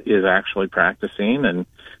he is actually practicing, and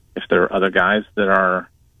if there are other guys that are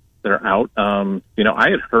out. I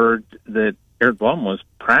had heard that Aaron Blum was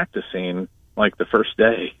practicing like the first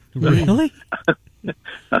day. Really?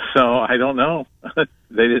 So I don't know.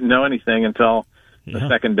 They didn't know anything until the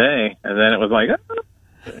second day, and then it was like,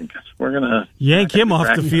 I guess we're gonna yank him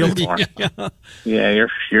off the field.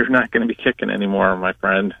 You're not going to be kicking anymore, my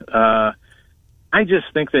friend. I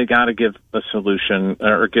just think they got to give a solution,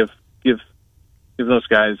 or give those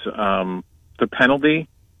guys the penalty,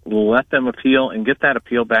 let them appeal, and get that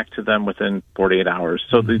appeal back to them within 48 hours.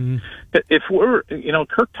 So if we're,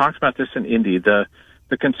 Kirk talks about this in Indy, the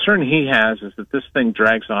concern he has is that this thing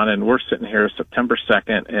drags on, and we're sitting here September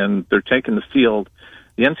 2nd, and they're taking the field.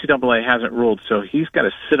 The NCAA hasn't ruled, so he's got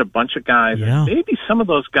to sit a bunch of guys. Yeah. Maybe some of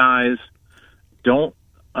those guys don't,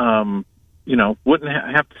 wouldn't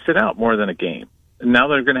have to sit out more than a game. And now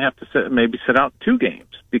they're going to have to sit out 2 games,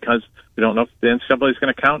 because we don't know if the NCAA is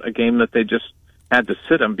going to count a game that they just had to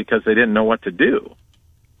sit them because they didn't know what to do.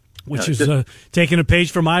 Which is taking a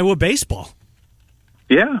page from Iowa baseball.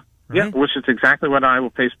 Yeah, right? Which is exactly what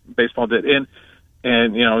Iowa baseball did. And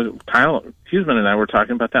Kyle Huseman and I were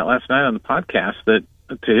talking about that last night on the podcast, that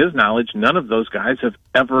to his knowledge, none of those guys have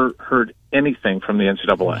ever heard anything from the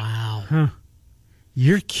NCAA. Wow. Huh.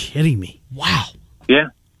 You're kidding me. Wow. Yeah,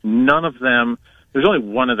 none of them. There's only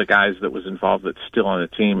one of the guys that was involved that's still on the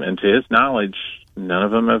team, and to his knowledge, none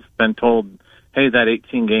of them have been told, hey, that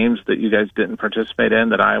 18 games that you guys didn't participate in,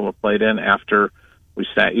 that Iowa played in after we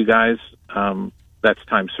sat you guys. That's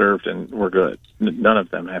time served, and we're good. None of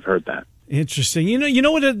them have heard that. Interesting. You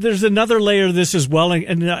know what? There's another layer of this as well,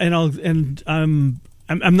 I'm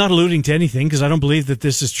not alluding to anything because I don't believe that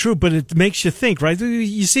this is true, but it makes you think, right?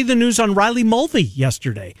 You see the news on Riley Mulvey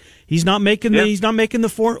yesterday. He's not making the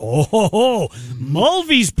four.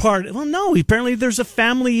 Mulvey's part. Well, no, apparently there's a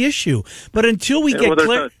family issue. But until we get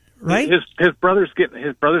clear, right? His brother's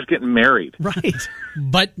getting married. Right.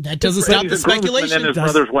 But that doesn't stop the speculation. And his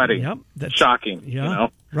brother's wedding. Yep, that's shocking. Yeah. You know?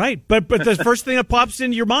 Right. But the first thing that pops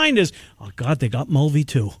into your mind is, oh God, they got Mulvey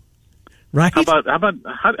too. Right.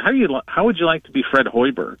 How would you like to be Fred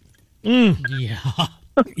Hoiberg?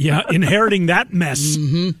 Yeah. Inheriting that mess.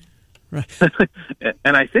 Mm-hmm. Right.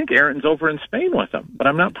 And I think Aaron's over in Spain with him, but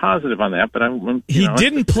I'm not positive on that. But he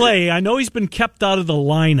didn't play. I know he's been kept out of the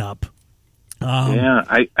lineup.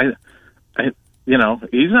 I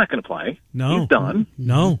he's not going to play. No, he's done.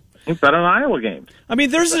 No. He's been on Iowa games. I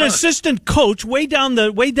mean, there's an assistant coach way down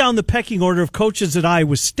the pecking order of coaches at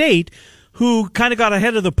Iowa State who kind of got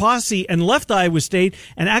ahead of the posse and left Iowa State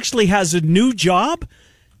and actually has a new job.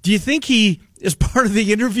 Do you think he, as part of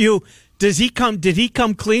the interview, did he come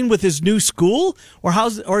clean with his new school, or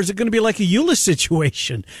is it going to be like a Euless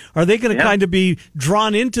situation? Are they going to kind of be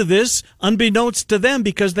drawn into this unbeknownst to them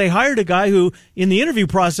because they hired a guy who, in the interview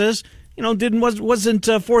process, wasn't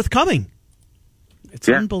forthcoming? It's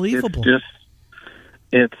unbelievable.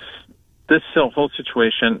 It's this whole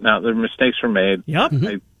situation. Now, the mistakes were made. Yep.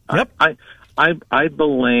 I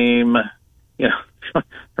blame,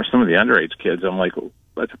 for some of the underage kids. I'm like,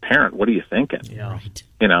 as a parent, what are you thinking? Yeah. Right.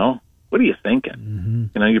 What are you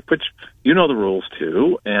thinking? Mm-hmm. You know the rules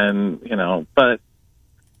too, and but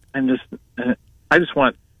I just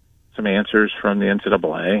want some answers from the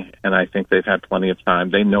NCAA, and I think they've had plenty of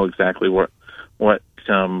time. They know exactly what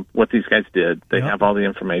these guys did. They have all the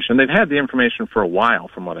information. They've had the information for a while,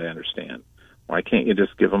 from what I understand. Why can't you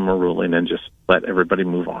just give them a ruling and just let everybody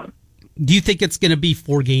move on? Do you think it's going to be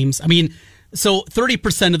 4 games? I mean, so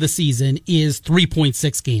 30% of the season is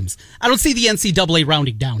 3.6 games. I don't see the NCAA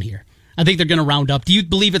rounding down here. I think they're going to round up. Do you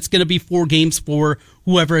believe it's going to be 4 games for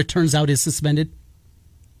whoever it turns out is suspended?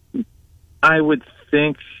 I would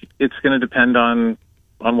think it's going to depend on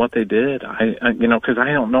what they did. Because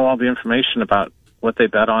I don't know all the information about what they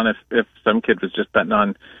bet on. If some kid was just betting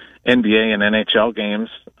on NBA and NHL games,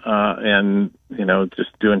 and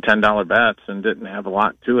just doing $10 bets and didn't have a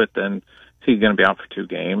lot to it, then is he going to be out for 2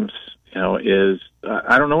 games?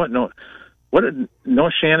 I don't know what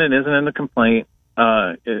Noah Shannon isn't in the complaint,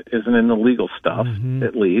 isn't in the legal stuff,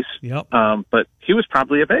 at least. Yep. But he was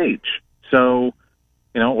probably of age, so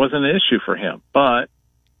it wasn't an issue for him. But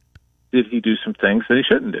did he do some things that he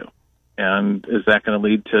shouldn't do? And is that going to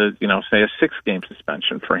lead to say a 6-game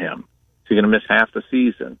suspension for him? Is he going to miss half the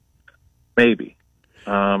season? Maybe.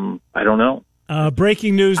 I don't know.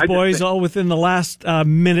 Breaking news, boys, all within the last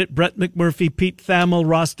minute. Brett McMurphy, Pete Thamel,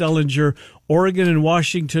 Ross Dellinger, Oregon and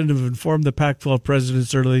Washington have informed the Pac-12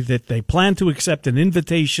 presidents early that they plan to accept an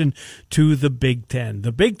invitation to the Big Ten.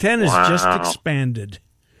 The Big Ten has just expanded.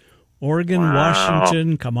 Oregon,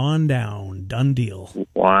 Washington, come on down. Done deal.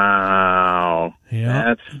 Wow.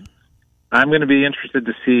 Yeah. I'm going to be interested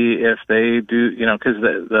to see if they do, because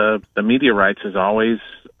the media rights is always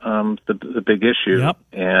the big issue. Yep.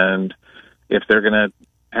 And if they're going to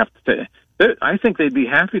have to, I think they'd be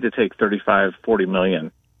happy to take $35-40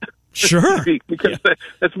 million. Sure. Because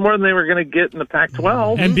that's more than they were going to get in the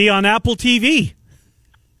Pac-12. And be on Apple TV.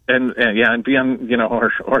 And be on,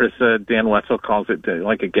 or as Dan Wetzel calls it,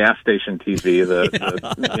 like a gas station TV,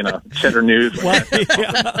 the Cheddar News. Well,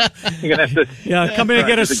 You're gonna have to, come in and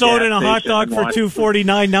get a soda and a hot dog for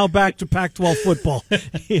 $2.49. Now back to Pac-12 football.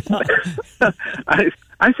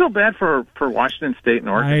 I feel bad for Washington State and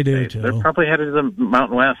Oregon I do State. too. They're probably headed to the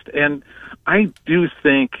Mountain West, and I do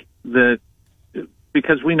think that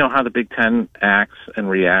because we know how the Big Ten acts and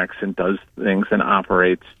reacts and does things and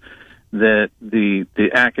operates, that the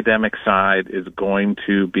academic side is going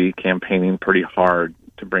to be campaigning pretty hard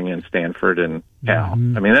to bring in Stanford and Cal.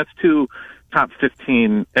 Mm-hmm. I mean, that's 2 top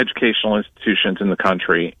 15 educational institutions in the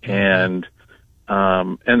country, and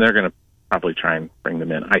they're going to probably try and bring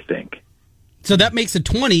them in, I think. So that makes it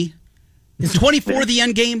 20. Is 24 the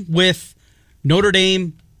end game with Notre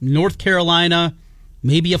Dame, North Carolina,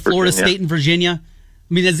 maybe a Florida State and Virginia?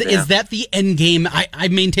 I mean, is that the end game? I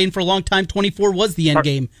maintained for a long time 24 was the end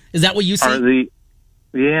game. Is that what you see? Are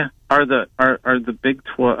the Big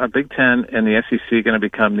 10 and the SEC going to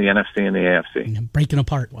become the NFC and the AFC? Breaking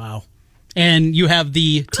apart. Wow. And you have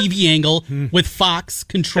the TV angle with Fox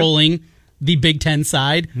controlling the Big Ten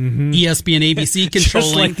side. ESPN, ABC controlling.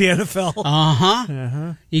 Just like the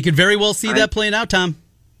NFL. You could very well see that playing out, Tom.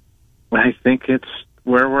 I think it's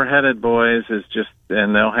where we're headed, boys. Is just,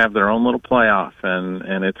 and they'll have their own little playoff,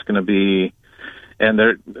 and it's going to be, and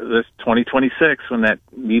this 2026 when that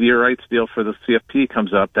media rights deal for the CFP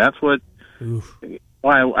comes up. That's what.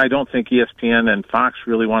 Why I don't think ESPN and Fox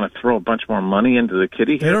really want to throw a bunch more money into the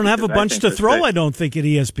kitty. They don't have a bunch to throw, I don't think, at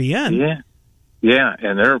ESPN. Yeah,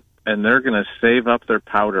 and they're going to save up their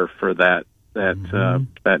powder for that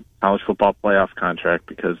college football playoff contract,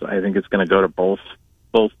 because I think it's going to go to both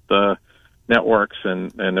the networks, and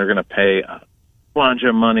they're going to pay a bunch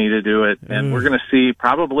of money to do it, and we're going to see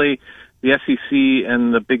probably the SEC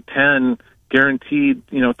and the Big Ten guaranteed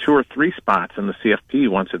 2 or 3 spots in the CFP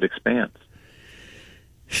once it expands.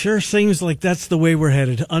 Sure seems like that's the way we're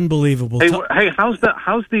headed. Unbelievable. Hey, how's the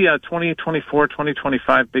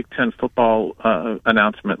 2024-2025 Big Ten football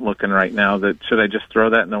announcement looking right now? Should I just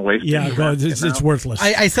throw that in the waste? Yeah, it's worthless.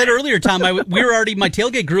 I said earlier, Tom, my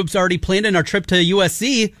tailgate group's already planning our trip to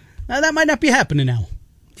USC. That might not be happening now.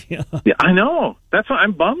 Yeah, I know. That's why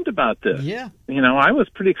I'm bummed about this. Yeah. I was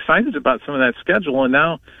pretty excited about some of that schedule, and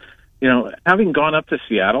now, having gone up to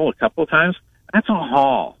Seattle a couple of times, that's a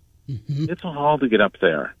haul. It's a haul to get up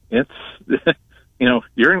there. It's,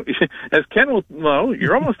 you're as Ken will know,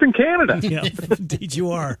 you're almost in Canada. Yeah, indeed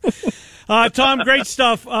you are. Tom, great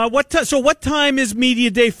stuff. So what time is media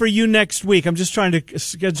day for you next week? I'm just trying to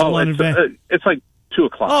schedule in advance. It's like 2:00.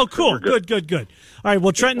 Oh, cool. So good. All right.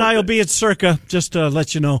 Well, Trent and I will be at Circa, just to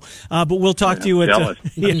let you know. But we'll talk to you at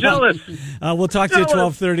jealous. We'll talk to you at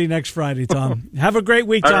 12:30 next Friday, Tom. Have a great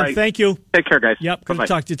week, Tom. Right. Thank you. Take care, guys. Yep. Good to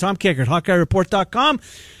talk to you, Tom Kakert, HawkeyeReport.com.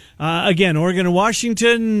 Again, Oregon and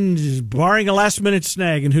Washington, barring a last-minute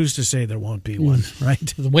snag, and who's to say there won't be one,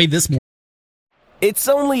 right? The way this morning. It's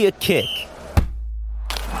only a kick,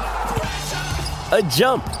 a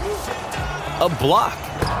jump, a block.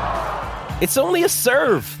 It's only a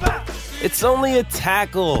serve. It's only a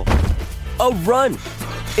tackle, a run.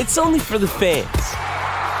 It's only for the fans.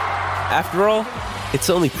 After all,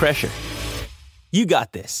 it's only pressure. You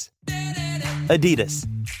got this. Adidas.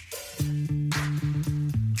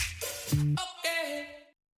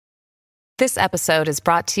 This episode is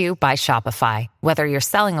brought to you by Shopify. Whether you're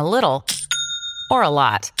selling a little or a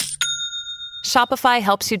lot, Shopify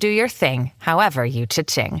helps you do your thing, however you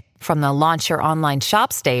cha-ching. From the launch your online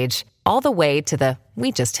shop stage, all the way to the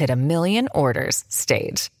we just hit 1 million orders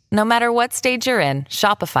stage. No matter what stage you're in,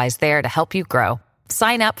 Shopify's there to help you grow.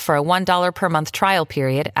 Sign up for a $1 per month trial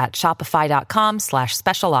period at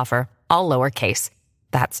shopify.com/special offer, all lowercase.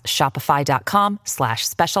 That's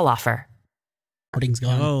shopify.com/special offer.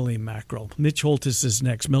 Holy mackerel. Mitch Holtis is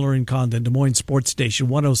next. Miller and Condon, Des Moines Sports Station,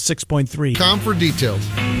 106.3. Com for details.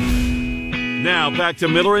 Now back to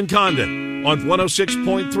Miller and Condon on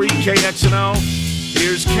 106.3 KXNO.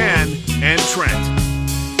 Here's Ken and Trent.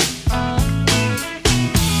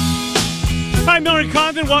 Hi, Miller and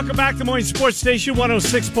Condon. Welcome back to Des Moines Sports Station,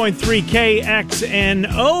 106.3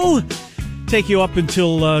 KXNO. Take you up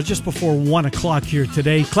until just before 1 o'clock here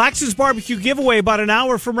today. Claxon's Barbecue giveaway about an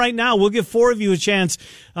hour from right now. We'll give 4 of you a chance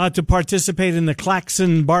to participate in the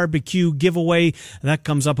Claxon Barbecue giveaway. That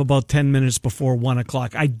comes up about 10 minutes before 1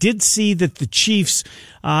 o'clock. I did see that the Chiefs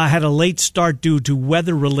had a late start due to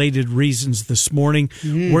weather-related reasons this morning.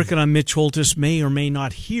 Working on Mitch Holtis, may or may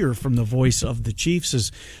not hear from the voice of the Chiefs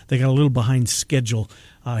as they got a little behind schedule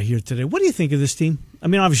here today. What do you think of this team? I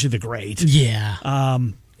mean, obviously they're great. Yeah.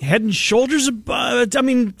 Head and shoulders,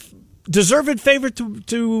 deserved favorite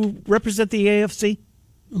to represent the AFC?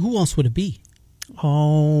 Who else would it be?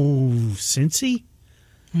 Oh, Cincy?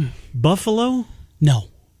 Buffalo? No.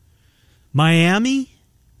 Miami?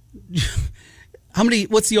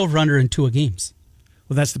 What's the over-under in Tua games?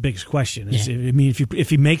 Well, that's the biggest question. If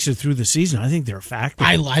he makes it through the season, I think they're a factor.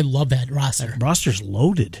 I love that roster. That roster's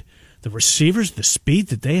loaded. The receivers, the speed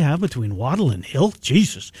that they have between Waddle and Hill,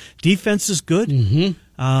 Jesus. Defense is good. Mm-hmm.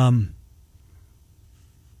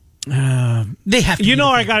 They have to.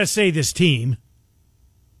 I got to say this team.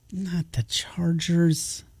 Not the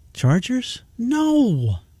Chargers. Chargers?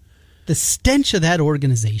 No. The stench of that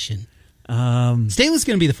organization. Staley's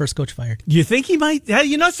going to be the first coach fired. You think he might?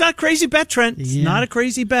 It's not a crazy bet, Trent. It's not a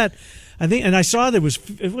crazy bet. I think, and I saw there was.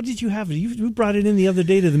 What did you have? You brought it in the other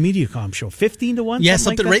day to the MediaCom show. 15-1. Yeah,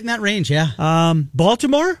 something right in that range. Yeah.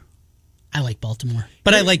 Baltimore. I like Baltimore,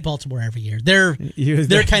 but I like Baltimore every year. They're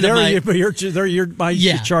kind of my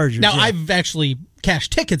Chargers. Now I've actually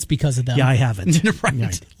cashed tickets because of them. Yeah, I haven't. Right,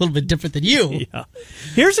 a little bit different than you. Yeah.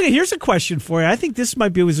 Here's a question for you. I think this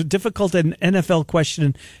might be as difficult an NFL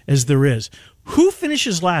question as there is. Who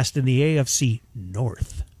finishes last in the AFC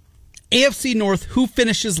North? AFC North, who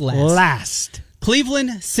finishes last? Last. Cleveland,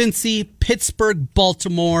 Cincy, Pittsburgh,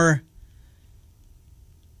 Baltimore.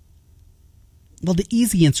 Well, the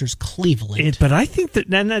easy answer is Cleveland. But I think that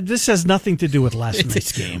this has nothing to do with last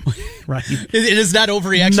night's game, right? It is not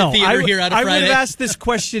overreaction theater here on a Friday. I would have asked this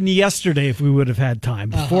question yesterday if we would have had time,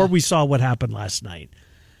 before we saw what happened last night.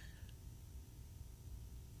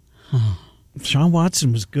 Sean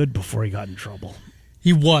Watson was good before he got in trouble.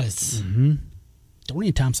 He was. Mm-hmm.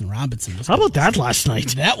 Dorian Thompson-Robinson was How about that last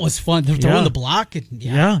night? That was fun. They're throwing the block.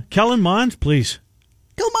 And, Kellen Mond, please.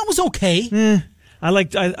 Kellen Mond was okay. I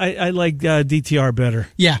like DTR better.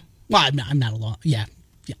 Yeah. Well, I'm not alone. Yeah,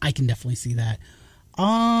 I can definitely see that.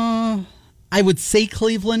 I would say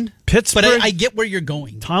Cleveland. Pittsburgh. But I get where you're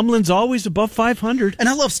going. Tomlin's always above 500. And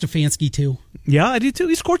I love Stefanski, too. Yeah, I do, too.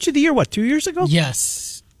 He's Coach of the Year, 2 years ago?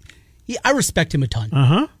 Yes. I respect him a ton.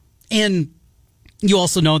 Uh-huh. And you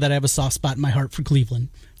also know that I have a soft spot in my heart for Cleveland,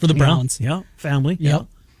 for the Browns. Yeah, family. Yeah.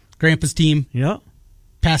 Grandpa's team. Yeah.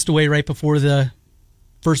 Passed away right before the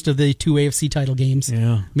first of the 2 AFC title games.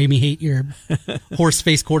 Yeah. Made me hate your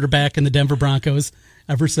horse-faced quarterback in the Denver Broncos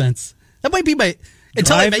ever since. That might be my...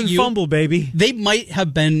 Until I met you, fumble, baby. They might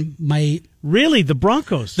have been my... Really? The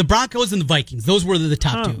Broncos? The Broncos and the Vikings. Those were the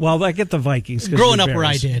top two. Well, I get the Vikings. Growing up where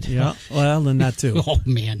I did. Yeah. Well, then that too. Oh,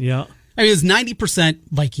 man. Yeah. I mean, it was 90%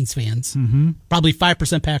 Vikings fans. Mm-hmm. Probably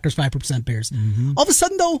 5% Packers, 5% Bears. Mm-hmm. All of a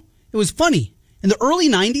sudden, though, it was funny. In the early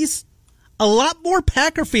 90s, a lot more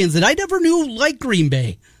Packer fans that I never knew liked Green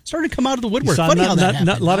Bay started to come out of the woodwork. Funny how that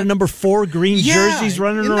happened. A lot of number 4 green jerseys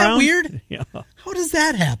running isn't around. Isn't that weird? Yeah. How does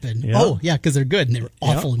that happen? Yeah. Oh, yeah, because they're good, and they were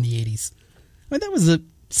awful in the 80s. I mean, that was a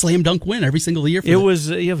slam dunk win every single year for them. It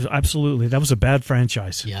was absolutely. That was a bad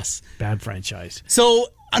franchise. Yes. Bad franchise. So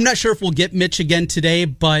I'm not sure if we'll get Mitch again today,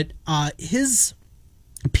 but his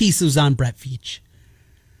piece was on Brett Veach.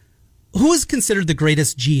 Who is considered the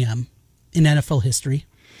greatest GM in NFL history?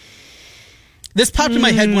 This popped in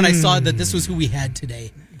my head when I saw that this was who we had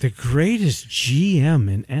today. The greatest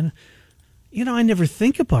GM and I never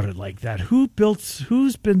think about it like that.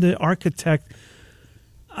 Who's been the architect?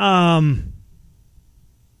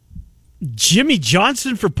 Jimmy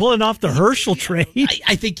Johnson for pulling off the Herschel trade.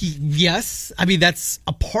 I think yes. I mean, that's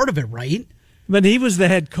a part of it, right? But he was the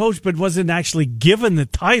head coach, but wasn't actually given the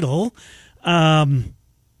title.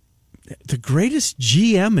 The greatest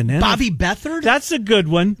GM in NFL. Bobby Beathard? That's a good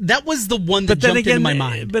one. That was the one that jumped into my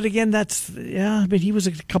mind. But again, but he was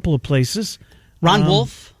a couple of places. Ron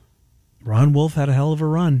Wolf? Ron Wolf had a hell of a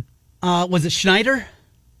run. Was it Schneider?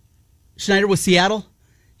 Schneider was Seattle?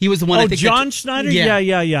 He was the one. Oh, John Schneider?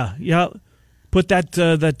 Yeah. Put that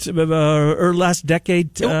last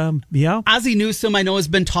decade. Yeah. Ozzie Newsome, I know, has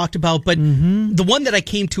been talked about, but the one that I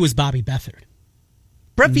came to is Bobby Beathard.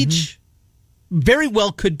 Brett Veach very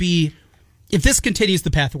well could be, if this continues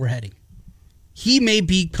the path we're heading, he may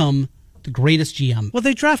become the greatest GM. Well,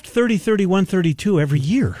 they draft 30, 31, 32 every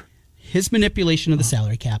year. His manipulation of the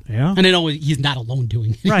salary cap. Yeah. And I know he's not alone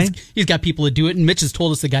doing it. Right. He's got people that do it, and Mitch has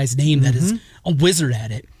told us the guy's name that is a wizard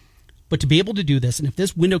at it. But to be able to do this, and if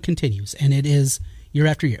this window continues, and it is year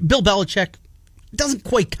after year, Bill Belichick doesn't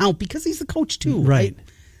quite count because he's the coach too, right?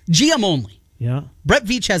 GM only. Yeah. Brett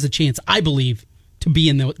Veach has a chance, I believe, to be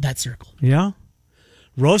in that circle. Yeah.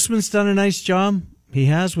 Roseman's done a nice job. He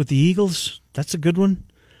has with the Eagles. That's a good one.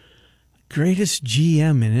 Greatest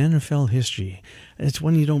GM in NFL history. It's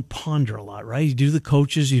one you don't ponder a lot, right? You do the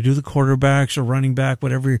coaches, you do the quarterbacks or running back,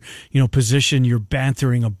 whatever position you're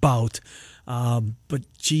bantering about. But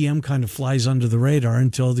GM kind of flies under the radar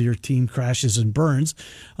until your team crashes and burns.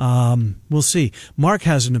 We'll see. Mark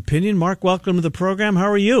has an opinion. Mark, welcome to the program.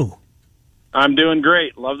 How are you? I'm doing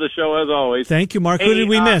great. Love the show as always. Thank you, Mark. Who did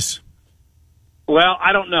we miss? Well,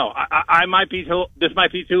 I don't know. I might be this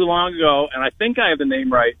might be too long ago, and I think I have the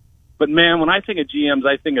name right. But man, when I think of GMs,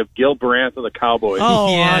 I think of Gil Brandt of the Cowboys. Oh,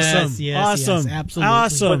 yes, awesome! Yes, awesome! Yes, absolutely.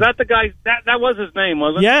 Awesome! Was that the guy? That was his name,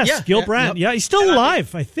 wasn't it? Yes, Gil Brandt. Yeah, he's still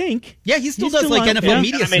alive, I think. Yeah, he still does like NFL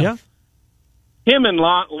media stuff. Him and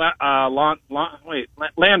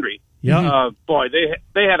Landry. Yeah. Boy,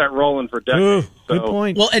 they had it rolling for decades. Good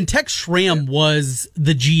point. Well, and Tex Schramm was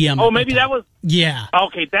the GM. Oh, maybe that was. Yeah.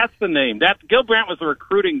 Okay, that's the name. Gil Brandt was the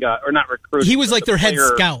recruiting guy, or not recruiting. He was like their head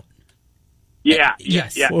scout. Yeah.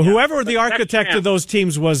 Yes. Yeah. Well, whoever the architect of those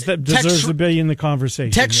teams was, that deserves to be in the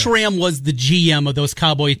conversation. Tex Schramm was the GM of those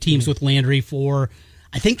Cowboy teams with Landry for,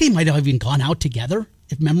 I think they might have even gone out together,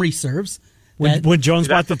 if memory serves. When Jones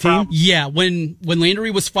bought the team? Yeah, when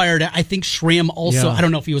Landry was fired, I think Schramm also, I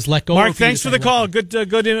don't know if he was let go. Mark, thanks for the call. Good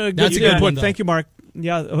That's a good one, Thank you, Mark.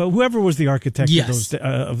 Yeah, whoever was the architect Yes.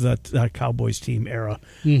 of that Cowboys team era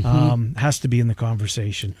has to be in the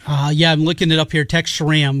conversation. Yeah, I'm looking it up here. Tex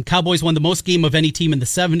Schramm. Cowboys won the most game of any team in the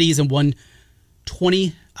 70s and won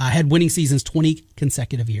 20, had winning seasons 20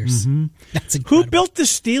 consecutive years. That's incredible. Who built the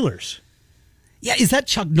Steelers? Yeah, is that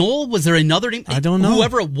Chuck Noll? Was there another name? I don't know.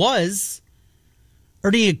 Whoever it was.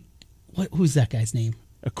 Who's that guy's name?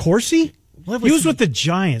 Corsi? He was with the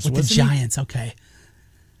Giants. With the Giants, okay.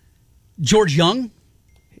 George Young?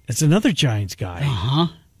 It's another Giants guy.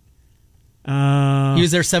 He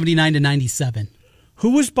was there 79 to 97.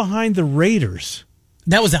 Who was behind the Raiders?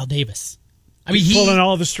 That was Al Davis. I mean, he pulling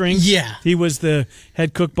all the strings. Yeah, he was the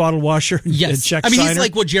head cook, bottle washer. Yes, check I mean signer. he's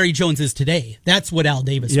like what Jerry Jones is today. That's what Al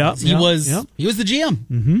Davis was. He was the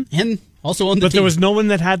GM and also owned the team. But there was no one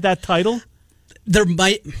that had that title. There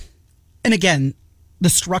might, and again, the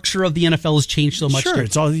structure of the NFL has changed so much. Sure,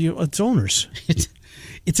 it's all its owners.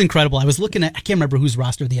 It's incredible. I was looking at, I can't remember whose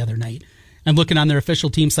roster the other night. I'm looking on their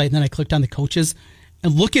official team site, and then I clicked on the coaches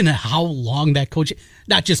and looking at how long that coach,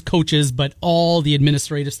 not just coaches, but all the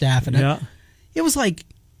administrative staff, and it was like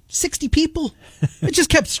 60 people. It just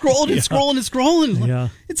kept scrolling and scrolling and scrolling. Yeah.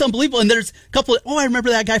 It's unbelievable. And there's a couple of, I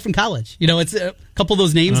remember that guy from college. You know, it's a couple of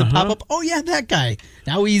those names that pop up. Oh, yeah, that guy.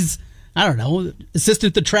 Now he's, I don't know,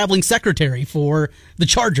 assistant to traveling secretary for the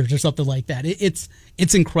Chargers or something like that.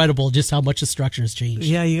 It's incredible just how much the structure has changed.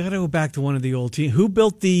 Yeah, you got to go back to one of the old teams. Who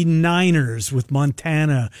built the Niners with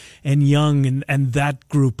Montana and Young and that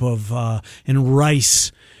group of and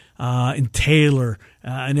Rice and Taylor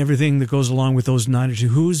and everything that goes along with those Niners?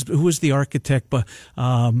 Who was the architect? But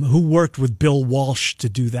who worked with Bill Walsh to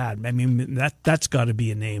do that? I mean, that's got to be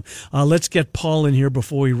a name. Let's get Paul in here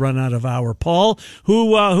before we run out of hour. Paul,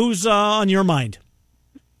 who's on your mind?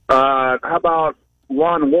 How about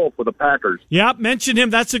Ron Wolf with the Packers? Yeah, mention him.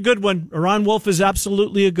 That's a good one. Ron Wolf is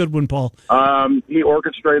absolutely a good one, Paul. He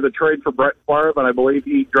orchestrated the trade for Brett Favre, and I believe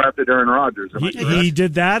he drafted Aaron Rodgers. He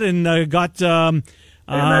did that and got.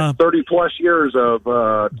 And that's 30-plus years of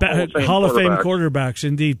Hall of Fame quarterbacks,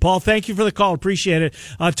 indeed. Paul, thank you for the call. Appreciate it.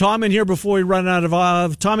 Tom in here before we run out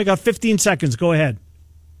of Tommy, got 15 seconds. Go ahead.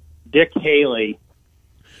 Dick Haley.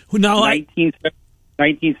 Who now?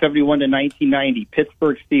 1971 to 1990,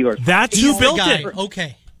 Pittsburgh Steelers. That's who built it.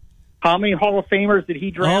 Okay. How many Hall of Famers did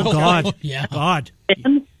he draft? Oh, God. Yeah. God.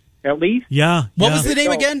 10, at least? Yeah. What was the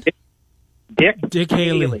name again? Dick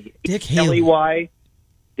Haley. Dick Haley. L-E-Y.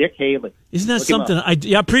 Dick Haley. Isn't that something? I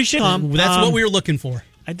appreciate it. That's what we were looking for.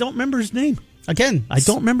 I don't remember his name. Again, I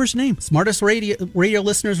don't remember his name. Smartest radio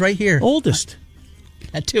listeners right here. Oldest.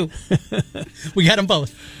 At 2. We got them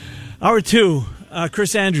both. Hour 2.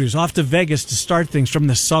 Chris Andrews off to Vegas to start things from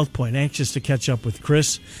the South Point. Anxious to catch up with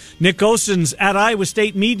Chris. Nick Oson's at Iowa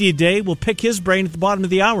State Media Day. We'll pick his brain at the bottom of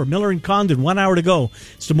the hour. Miller and Condon, 1 hour to go.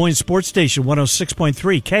 It's Des Moines Sports Station,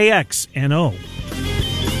 106.3 KXNO.